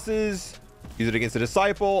against bosses. Use it against a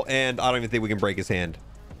disciple, and I don't even think we can break his hand.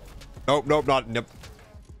 Nope.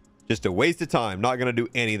 Just a waste of time. Not going to do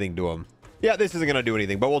anything to him. Yeah, this isn't going to do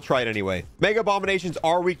anything, but we'll try it anyway. Mega Abominations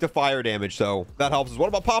are weak to fire damage, so that helps us. What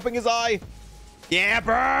about popping his eye? Yeah,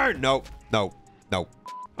 burn! Nope.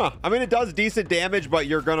 Huh. I mean, it does decent damage, but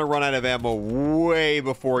you're going to run out of ammo way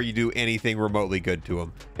before you do anything remotely good to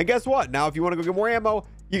him. And guess what? Now, if you want to go get more ammo,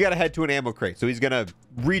 you got to head to an ammo crate. So he's going to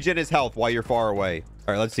regen his health while you're far away.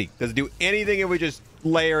 All right, let's see. Does it do anything if we just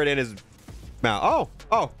layer it in his mouth?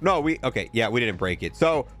 Oh, no, okay. Yeah, we didn't break it.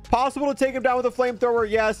 So possible to take him down with a flamethrower?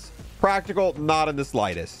 Yes. Practical? Not in the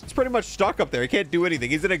slightest. It's pretty much stuck up there. He can't do anything.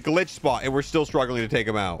 He's in a glitch spot and we're still struggling to take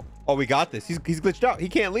him out. Oh, we got this. He's glitched out. He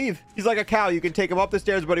can't leave. He's like a cow. You can take him up the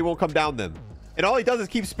stairs, but he won't come down them. And all he does is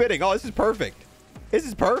keep spitting. Oh, this is perfect. This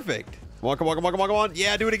is perfect. Come on.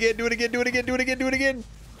 Yeah, do it again.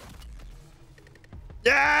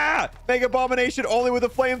 Yeah! Mega Abomination only with a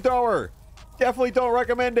flamethrower. Definitely don't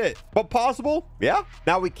recommend it, but possible. Yeah.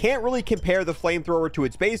 Now we can't really compare the flamethrower to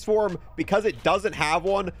its base form because it doesn't have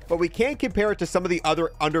one, but we can compare it to some of the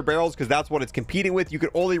other underbarrels because that's what it's competing with. You can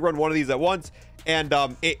only run one of these at once, and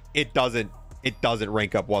it doesn't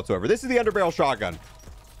rank up whatsoever. This is the underbarrel shotgun,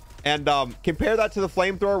 and compare that to the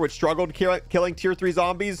flamethrower, which struggled killing tier 3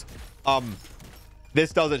 zombies.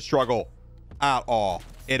 This doesn't struggle at all.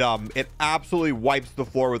 It absolutely wipes the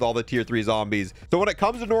floor with all the tier 3 zombies. So when it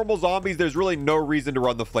comes to normal zombies, there's really no reason to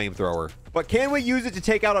run the flamethrower. But can we use it to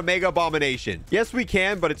take out a Mega Abomination? Yes, we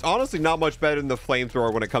can, but it's honestly not much better than the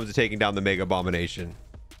flamethrower when it comes to taking down the Mega Abomination.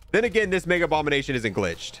 Then again, this Mega Abomination isn't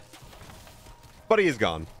glitched. But he is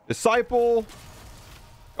gone. Disciple.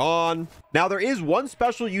 Gone. Now, there is one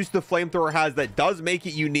special use the flamethrower has that does make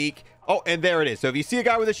it unique. Oh, and there it is. So if you see a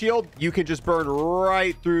guy with a shield, you can just burn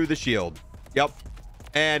right through the shield. Yep.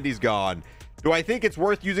 And he's gone. Do I think it's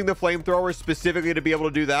worth using the flamethrower specifically to be able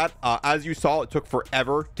to do that? As you saw, it took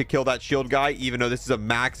forever to kill that shield guy, even though this is a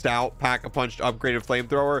maxed out pack-a-punch upgraded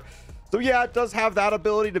flamethrower. So yeah, it does have that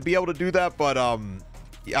ability to be able to do that, but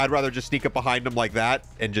I'd rather just sneak up behind him like that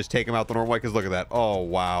and just take him out the normal way, because look at that. Oh,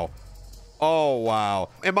 wow.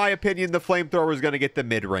 In my opinion, the flamethrower is going to get the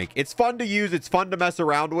mid rank. It's fun to use. It's fun to mess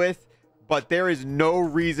around with. But there is no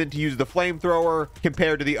reason to use the flamethrower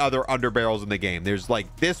compared to the other underbarrels in the game. There's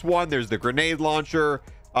like this one. There's the grenade launcher.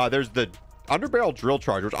 There's the underbarrel drill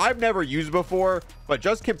charge, which I've never used before. But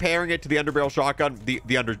just comparing it to the underbarrel shotgun, the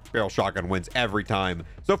underbarrel shotgun wins every time.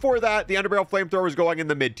 So for that, the underbarrel flamethrower is going in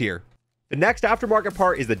the mid tier. The next aftermarket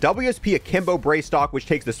part is the WSP Akimbo Brace Stock, which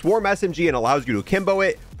takes the Swarm SMG and allows you to akimbo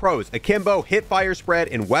it. Pros: akimbo, hit fire spread,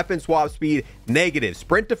 and weapon swap speed. Negatives: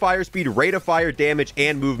 sprint to fire speed, rate of fire, damage,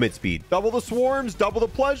 and movement speed. Double the swarms, double the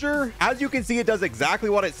pleasure. As you can see, it does exactly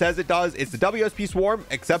what it says it does. It's the WSP Swarm,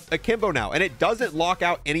 except akimbo now, and it doesn't lock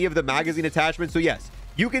out any of the magazine attachments. So yes,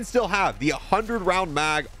 you can still have the 100 round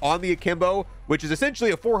mag on the akimbo, which is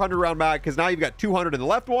essentially a 400 round mag, because now you've got 200 in the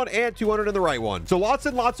left one and 200 in the right one. So lots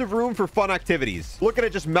and lots of room for fun activities. Look at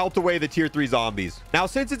it just melt away the tier 3 zombies. Now,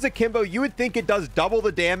 since it's akimbo, you would think it does double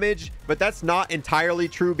the damage, but that's not entirely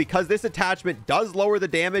true, because this attachment does lower the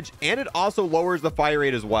damage and it also lowers the fire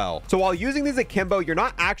rate as well. So while using these akimbo, you're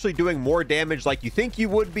not actually doing more damage like you think you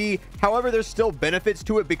would be. However, there's still benefits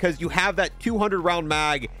to it because you have that 200 round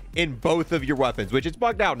mag in both of your weapons, which it's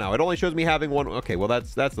bugged out now. It only shows me having one. Okay, well,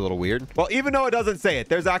 that's a little weird. Well, even though it doesn't say it,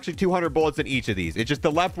 there's actually 200 bullets in each of these. It's just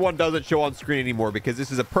the left one doesn't show on screen anymore because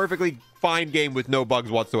this is a perfectly fine game with no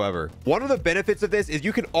bugs whatsoever. One of the benefits of this is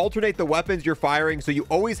you can alternate the weapons you're firing, so you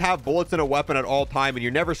always have bullets in a weapon at all time and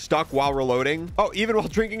you're never stuck while reloading. Oh, even while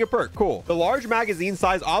drinking a perk. Cool. The large magazine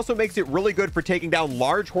size also makes it really good for taking down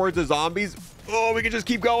large hordes of zombies. Oh, we can just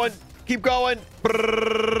keep going. Keep going.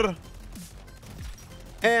 Brrr.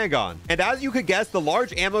 And gone. And as you could guess, the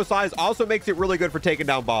large ammo size also makes it really good for taking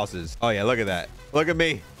down bosses. Oh yeah, look at that. Look at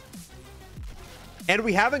me. And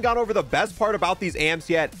we haven't gone over the best part about these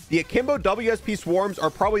amps yet. The Akimbo WSP Swarms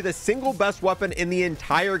are probably the single best weapon in the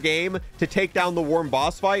entire game to take down the worm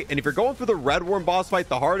boss fight. And if you're going for the red worm boss fight,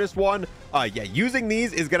 the hardest one, yeah, using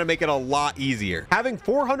these is going to make it a lot easier. Having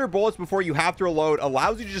 400 bullets before you have to reload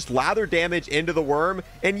allows you to just lather damage into the worm.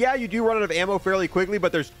 And yeah, you do run out of ammo fairly quickly,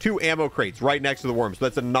 but there's 2 ammo crates right next to the worm, so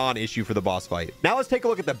that's a non-issue for the boss fight. Now let's take a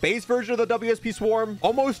look at the base version of the WSP Swarm.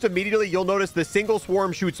 Almost immediately, you'll notice the single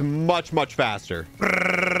swarm shoots much faster.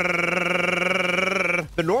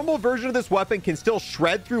 The normal version of this weapon can still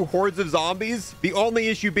shred through hordes of zombies. The only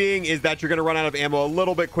issue being is that you're going to run out of ammo a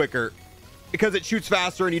little bit quicker because it shoots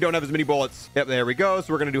faster and you don't have as many bullets. Yep, there we go.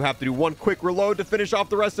 So we're going to have to do one quick reload to finish off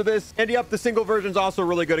the rest of this. And yep, the single version is also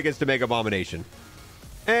really good against a Mega Abomination.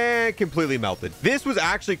 And completely melted. This was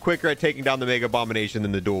actually quicker at taking down the Mega Abomination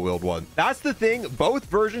than the dual wield one. That's the thing. Both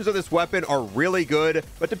versions of this weapon are really good,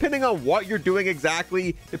 but depending on what you're doing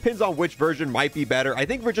exactly, depends on which version might be better. I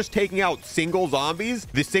think for just taking out single zombies,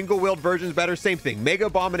 the single wield version is better. Same thing. Mega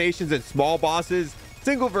Abominations and small bosses,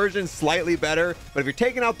 single version slightly better. But if you're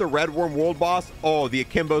taking out the red worm world boss, oh, the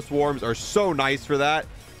Akimbo Swarms are so nice for that.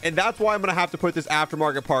 And that's why I'm going to have to put this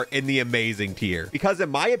aftermarket part in the amazing tier, because in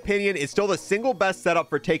my opinion, it's still the single best setup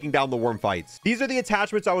for taking down the worm fights. These are the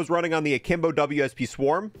attachments I was running on the Akimbo WSP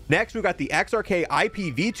Swarm. Next, we've got the XRK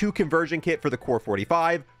IPv2 conversion kit for the Core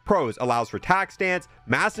 45. Pros: allows for tac stance,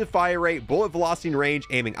 massive fire rate, bullet velocity and range,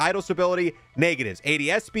 aiming idle stability. Negatives: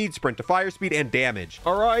 ADS speed, sprint to fire speed, and damage.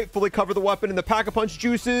 All right, fully cover the weapon in the pack-a-punch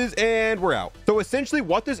juices, and we're out. So essentially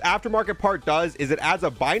what this aftermarket part does is it adds a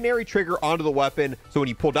binary trigger onto the weapon. So when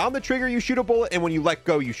you pull down the trigger, you shoot a bullet, and when you let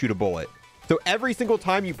go, you shoot a bullet. So every single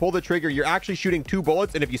time you pull the trigger, you're actually shooting 2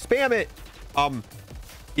 bullets, and if you spam it,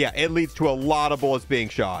 yeah, it leads to a lot of bullets being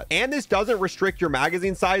shot. And this doesn't restrict your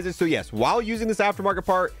magazine sizes. So yes, while using this aftermarket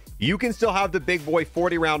part, you can still have the big boy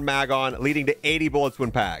 40 round mag on, leading to 80 bullets when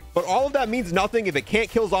packed. But all of that means nothing if it can't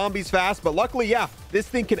kill zombies fast. But luckily, yeah, this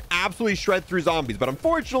thing can absolutely shred through zombies. But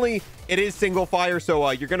unfortunately, it is single fire. So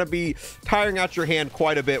you're going to be tiring out your hand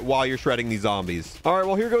quite a bit while you're shredding these zombies. All right,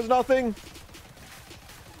 well, here goes nothing.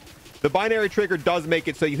 The binary trigger does make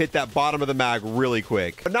it so you hit that bottom of the mag really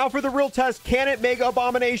quick. But now for the real test, can it Mega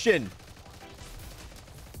Abomination?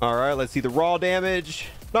 All right, let's see the raw damage.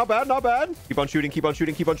 Not bad, not bad. Keep on shooting, keep on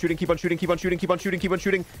shooting, keep on shooting, keep on shooting, keep on shooting, keep on shooting, keep on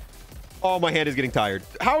shooting. Oh, my hand is getting tired.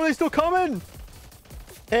 How are they still coming?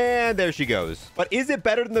 And there she goes. But is it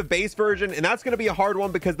better than the base version? And that's going to be a hard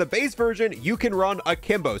one because the base version, you can run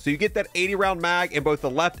akimbo. So you get that 80 round mag in both the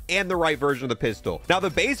left and the right version of the pistol. Now, the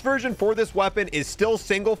base version for this weapon is still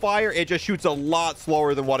single fire. It just shoots a lot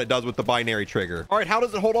slower than what it does with the binary trigger. All right, how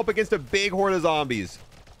does it hold up against a big horde of zombies?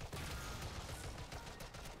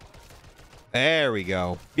 There we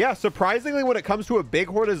go. Yeah, surprisingly, when it comes to a big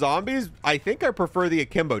horde of zombies, I think I prefer the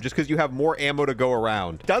akimbo just because you have more ammo to go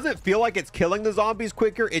around. Doesn't feel like it's killing the zombies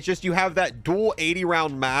quicker. It's just you have that dual 80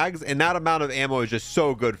 round mags, and that amount of ammo is just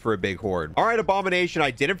so good for a big horde. All right, Abomination,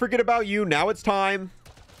 I didn't forget about you. Now it's time.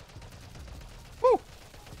 Woo.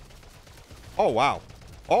 Oh, wow.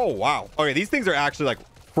 Oh, wow. Okay, these things are actually like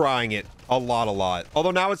frying it a lot.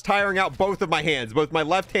 Although now it's tiring out both of my hands, both my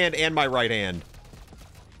left hand and my right hand.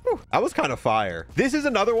 That was kind of fire. This is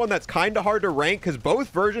another one that's kind of hard to rank because both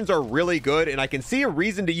versions are really good, and I can see a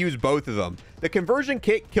reason to use both of them. The conversion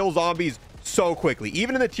kit kills zombies so quickly.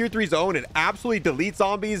 Even in the tier 3 zone, it absolutely deletes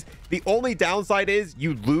zombies. The only downside is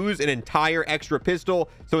you lose an entire extra pistol.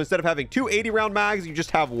 So instead of having two 80-round mags, you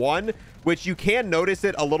just have one, which you can notice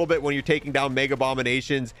it a little bit when you're taking down Mega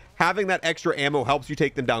Abominations. Having that extra ammo helps you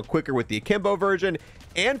take them down quicker with the akimbo version.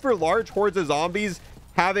 And for large hordes of zombies,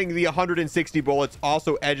 having the 160 bullets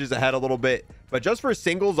also edges ahead a little bit. But just for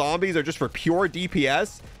single zombies or just for pure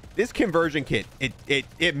DPS, this conversion kit,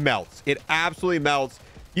 it melts. It absolutely melts.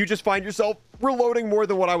 You just find yourself reloading more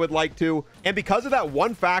than what I would like to. And because of that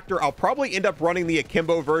one factor, I'll probably end up running the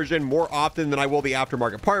akimbo version more often than I will the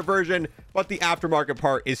aftermarket part version. But the aftermarket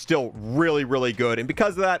part is still really, really good. And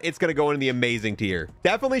because of that, it's going to go in the amazing tier.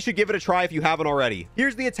 Definitely should give it a try if you haven't already.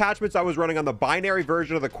 Here's the attachments I was running on the binary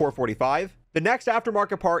version of the Core 45. The next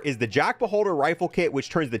aftermarket part is the Jack Beholder rifle kit, which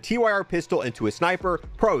turns the TYR pistol into a sniper.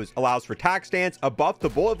 Pros: allows for tack stance, a buff to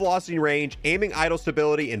bullet velocity and range, aiming idle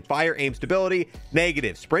stability, and fire aim stability.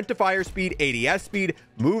 Negative: sprint to fire speed, ADS speed,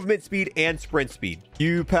 movement speed, and sprint speed.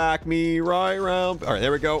 You pack me right round. All right,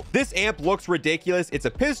 there we go. This amp looks ridiculous. It's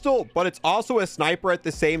a pistol, but it's also a sniper at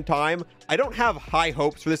the same time. I don't have high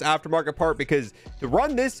hopes for this aftermarket part because to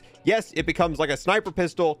run this, yes, it becomes like a sniper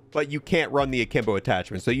pistol, but you can't run the akimbo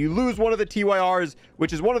attachment. So you lose one of the TYRs,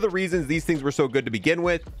 which is one of the reasons these things were so good to begin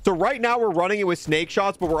with. So right now we're running it with snake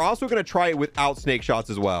shots, but we're also going to try it without snake shots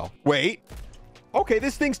as well. Wait. Okay,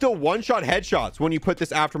 this thing still one-shot headshots when you put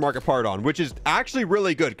this aftermarket part on, which is actually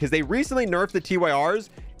really good because they recently nerfed the TYRs,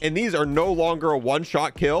 and these are no longer a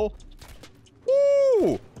one-shot kill.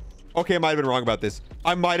 Ooh. Okay, I might have been wrong about this.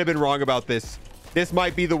 I might have been wrong about this. This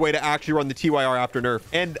might be the way to actually run the TYR after nerf.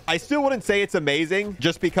 And I still wouldn't say it's amazing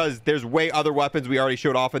just because there's way other weapons we already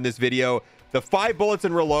showed off in this video. The 5 bullets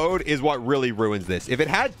and reload is what really ruins this. If it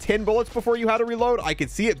had 10 bullets before you had to reload, I could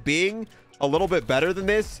see it being a little bit better than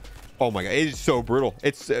this. Oh my God, it is so brutal.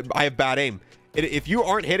 I have bad aim. If you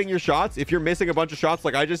aren't hitting your shots, if you're missing a bunch of shots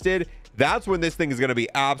like I just did, that's when this thing is going to be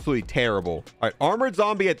absolutely terrible. All right, armored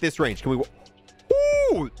zombie at this range. Can we...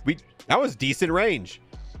 Ooh, that was decent range.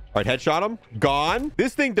 All right, headshot him. Gone.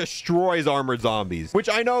 This thing destroys armored zombies, which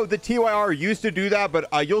I know the TYR used to do that, but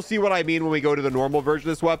you'll see what I mean when we go to the normal version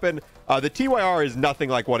of this weapon. The TYR is nothing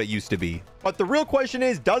like what it used to be. But the real question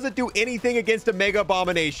is, does it do anything against a Mega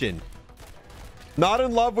Abomination? Not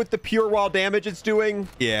in love with the pure raw damage it's doing.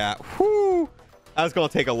 Yeah. Whew. That's going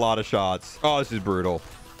to take a lot of shots. Oh, this is brutal.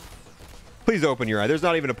 Please open your eye. There's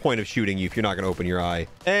not even a point of shooting you if you're not going to open your eye.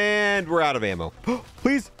 And we're out of ammo.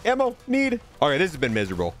 Please, ammo, need. All right, this has been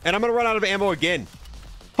miserable. And I'm going to run out of ammo again.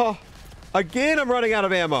 Huh. Again, I'm running out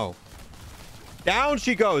of ammo. Down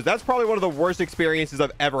she goes. That's probably one of the worst experiences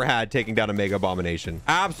I've ever had taking down a Mega Abomination.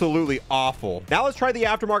 Absolutely awful. Now let's try the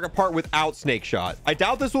aftermarket part without snake shot. I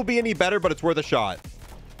doubt this will be any better, but it's worth a shot.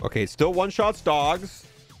 Okay, still one-shots dogs.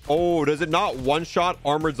 Oh, does it not one-shot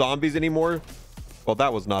armored zombies anymore? Well,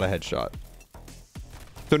 that was not a headshot.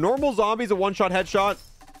 So normal zombies, a one-shot headshot.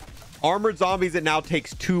 Armored zombies, it now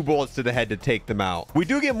takes 2 bullets to the head to take them out. We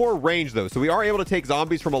do get more range though, so we are able to take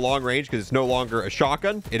zombies from a long range because it's no longer a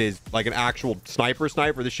shotgun. It is like an actual sniper.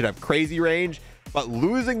 This should have crazy range, but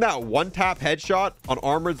losing that one-tap headshot on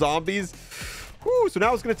armored zombies, whew, so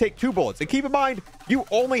now it's going to take 2 bullets. And keep in mind, you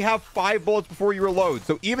only have 5 bullets before you reload.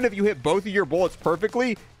 So even if you hit both of your bullets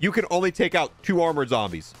perfectly, you can only take out 2 armored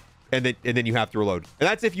zombies. And then you have to reload. And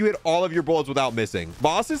that's if you hit all of your bullets without missing.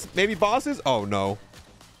 Bosses? Maybe bosses? Oh, no.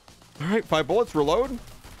 All right, 5 bullets. Reload.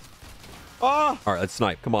 Ah! All right, let's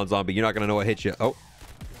snipe. Come on, zombie. You're not going to know what hit you. Oh.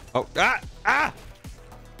 Oh. Ah! Ah!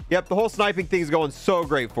 Yep, the whole sniping thing is going so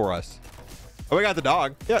great for us. Oh, we got the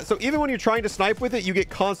dog. Yeah, so even when you're trying to snipe with it, you get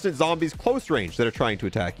constant zombies close range that are trying to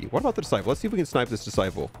attack you. What about the disciple? Let's see if we can snipe this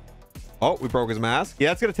disciple. Oh, we broke his mask.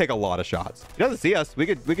 Yeah, it's going to take a lot of shots. He doesn't see us. We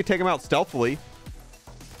could take him out stealthily.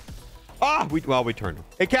 Ah, we turned him.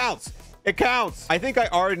 It counts. It counts. I think I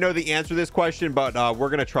already know the answer to this question, but we're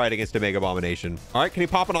going to try it against a Mega Abomination. All right, can he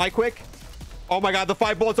pop an eye quick? Oh my God, the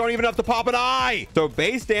 5 bullets aren't even enough to pop an eye. So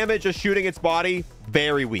base damage, just shooting its body,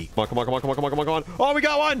 very weak. Come on, come on, come on, come on, come on, come on, come on. Oh, we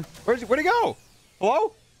got one. Where'd he go?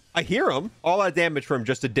 Hello? I hear him. All that damage for him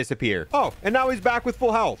just to disappear. Oh, and now he's back with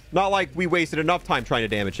full health. Not like we wasted enough time trying to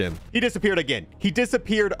damage him. He disappeared again. He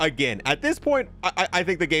disappeared again. At this point, I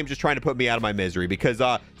think the game's just trying to put me out of my misery because,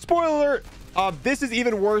 spoiler alert, this is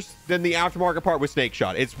even worse than the aftermarket part with Snake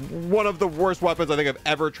Shot. It's one of the worst weapons I think I've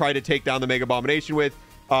ever tried to take down the Mega Abomination with.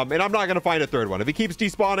 And I'm not going to find a third one. If he keeps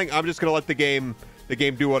despawning, I'm just going to let the game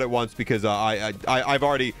do what it wants because I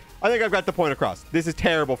think I've got the point across. This is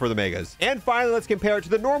terrible for the Megas. And finally, let's compare it to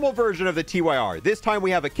the normal version of the TYR. This time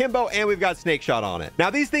we have Akimbo and we've got Snake Shot on it. Now,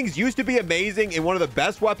 these things used to be amazing and one of the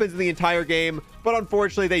best weapons in the entire game, but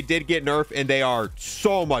unfortunately they did get nerfed and they are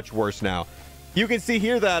so much worse now. You can see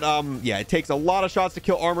here that, yeah, it takes a lot of shots to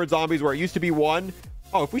kill armored zombies where it used to be one.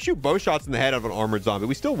 Oh, if we shoot both shots in the head of an armored zombie,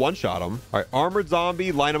 we still one-shot them. All right, armored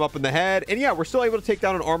zombie, line them up in the head. And yeah, we're still able to take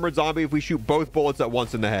down an armored zombie if we shoot both bullets at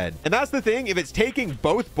once in the head. And that's the thing. If it's taking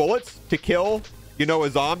both bullets to kill, you know, a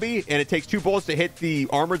zombie, and it takes 2 bullets to hit the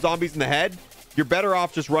armored zombies in the head, you're better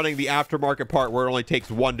off just running the aftermarket part where it only takes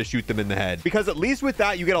 1 to shoot them in the head. Because at least with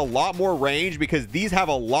that, you get a lot more range because these have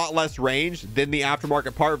a lot less range than the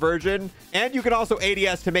aftermarket part version. And you can also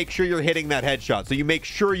ADS to make sure you're hitting that headshot. So you make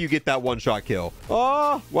sure you get that one-shot kill.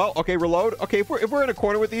 Oh, well, okay, reload. Okay, if we're in a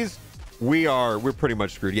corner with these, we're pretty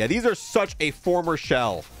much screwed. Yeah, these are such a former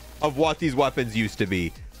shell of what these weapons used to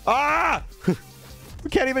be. Ah! We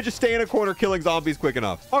can't even just stay in a corner killing zombies quick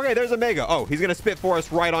enough. Okay, there's a Mega. Oh, he's going to spit for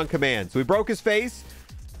us right on command. So we broke his face.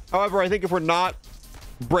 However, I think if we're not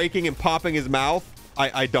breaking and popping his mouth,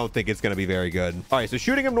 I don't think it's going to be very good. All right, so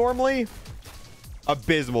shooting him normally,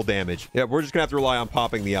 abysmal damage. Yeah, we're just going to have to rely on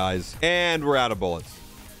popping the eyes. And we're out of bullets.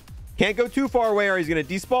 Can't go too far away or he's going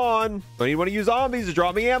to despawn. Don't need one of you zombies to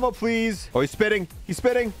drop me ammo, please. Oh, he's spitting. He's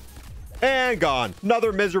spitting. And gone.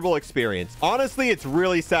 Another miserable experience. Honestly, it's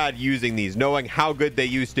really sad using these, knowing how good they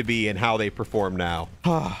used to be and how they perform now.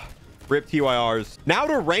 Rip TYRs. Now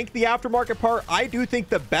to rank the aftermarket part, I do think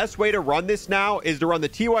the best way to run this now is to run the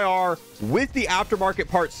TYR with the aftermarket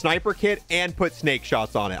part sniper kit and put snake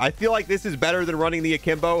shots on it. I feel like this is better than running the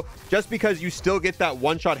akimbo just because you still get that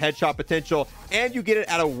one-shot headshot potential and you get it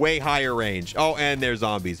at a way higher range. Oh, and there's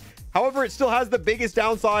zombies. However, it still has the biggest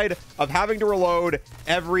downside of having to reload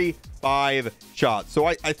every 5 shots. So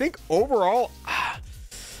I think overall, I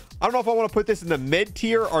don't know if I want to put this in the mid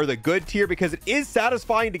tier or the good tier because it is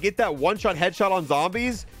satisfying to get that one-shot headshot on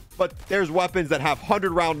zombies, but there's weapons that have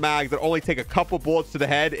 100-round mags that only take a couple bullets to the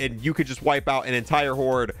head and you could just wipe out an entire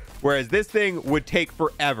horde, whereas this thing would take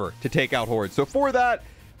forever to take out hordes. So for that,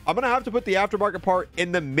 I'm going to have to put the aftermarket part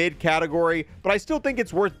in the mid category, but I still think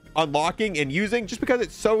it's worth unlocking and using just because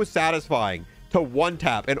it's so satisfying to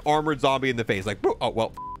one-tap an armored zombie in the face. Like, oh,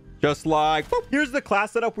 well, just like, boop. Here's the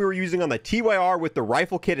class setup we were using on the TYR with the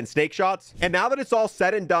rifle kit and snake shots. And now that it's all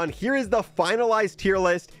said and done, here is the finalized tier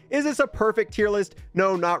list. Is this a perfect tier list?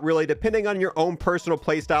 No, not really. Depending on your own personal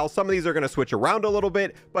playstyle, some of these are going to switch around a little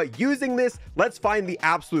bit, but using this, let's find the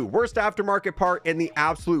absolute worst aftermarket part and the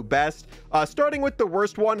absolute best. Starting with the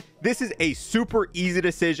worst one, this is a super easy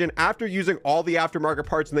decision. After using all the aftermarket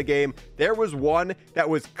parts in the game, there was one that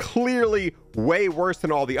was clearly way worse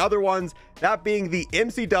than all the other ones, that being the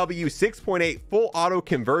MCW 6.8 full auto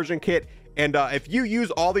conversion kit. And if you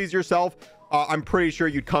use all these yourself, I'm pretty sure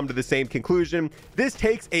you'd come to the same conclusion. This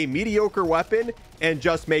takes a mediocre weapon and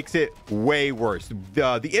just makes it way worse.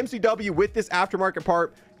 The MCW with this aftermarket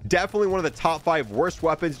part, definitely one of the top 5 worst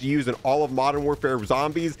weapons to use in all of Modern Warfare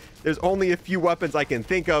Zombies. There's only a few weapons I can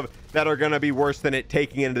think of that are going to be worse than it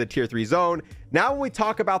taking into the tier 3 zone. Now, when we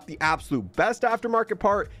talk about the absolute best aftermarket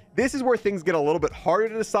part, this is where things get a little bit harder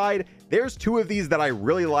to decide. There's 2 of these that I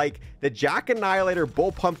really like: the Jack Annihilator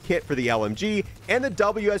Bull Pump Kit for the LMG and the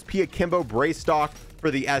WSP Akimbo Brace Stock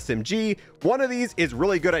for the SMG. One of these is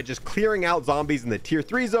really good at just clearing out zombies in the tier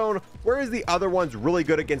 3 zone, whereas the other one's really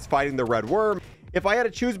good against fighting the Red Worm. If I had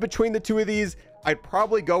to choose between the 2 of these, I'd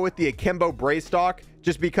probably go with the Akimbo Brace Stock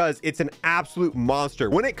just because it's an absolute monster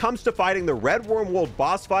when it comes to fighting the Red Worm World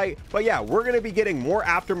boss fight. But yeah, we're going to be getting more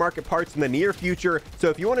aftermarket parts in the near future. So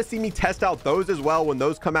if you want to see me test out those as well when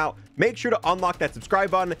those come out, make sure to unlock that subscribe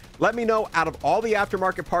button. Let me know, out of all the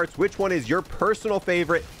aftermarket parts, which one is your personal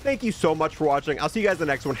favorite. Thank you so much for watching. I'll see you guys in the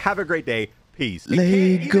next one. Have a great day. Peace.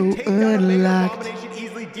 Lego unlocked.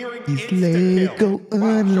 It's Lego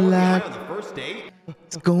unlocked.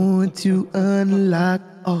 It's going to unlock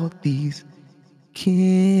all these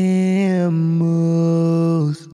camos.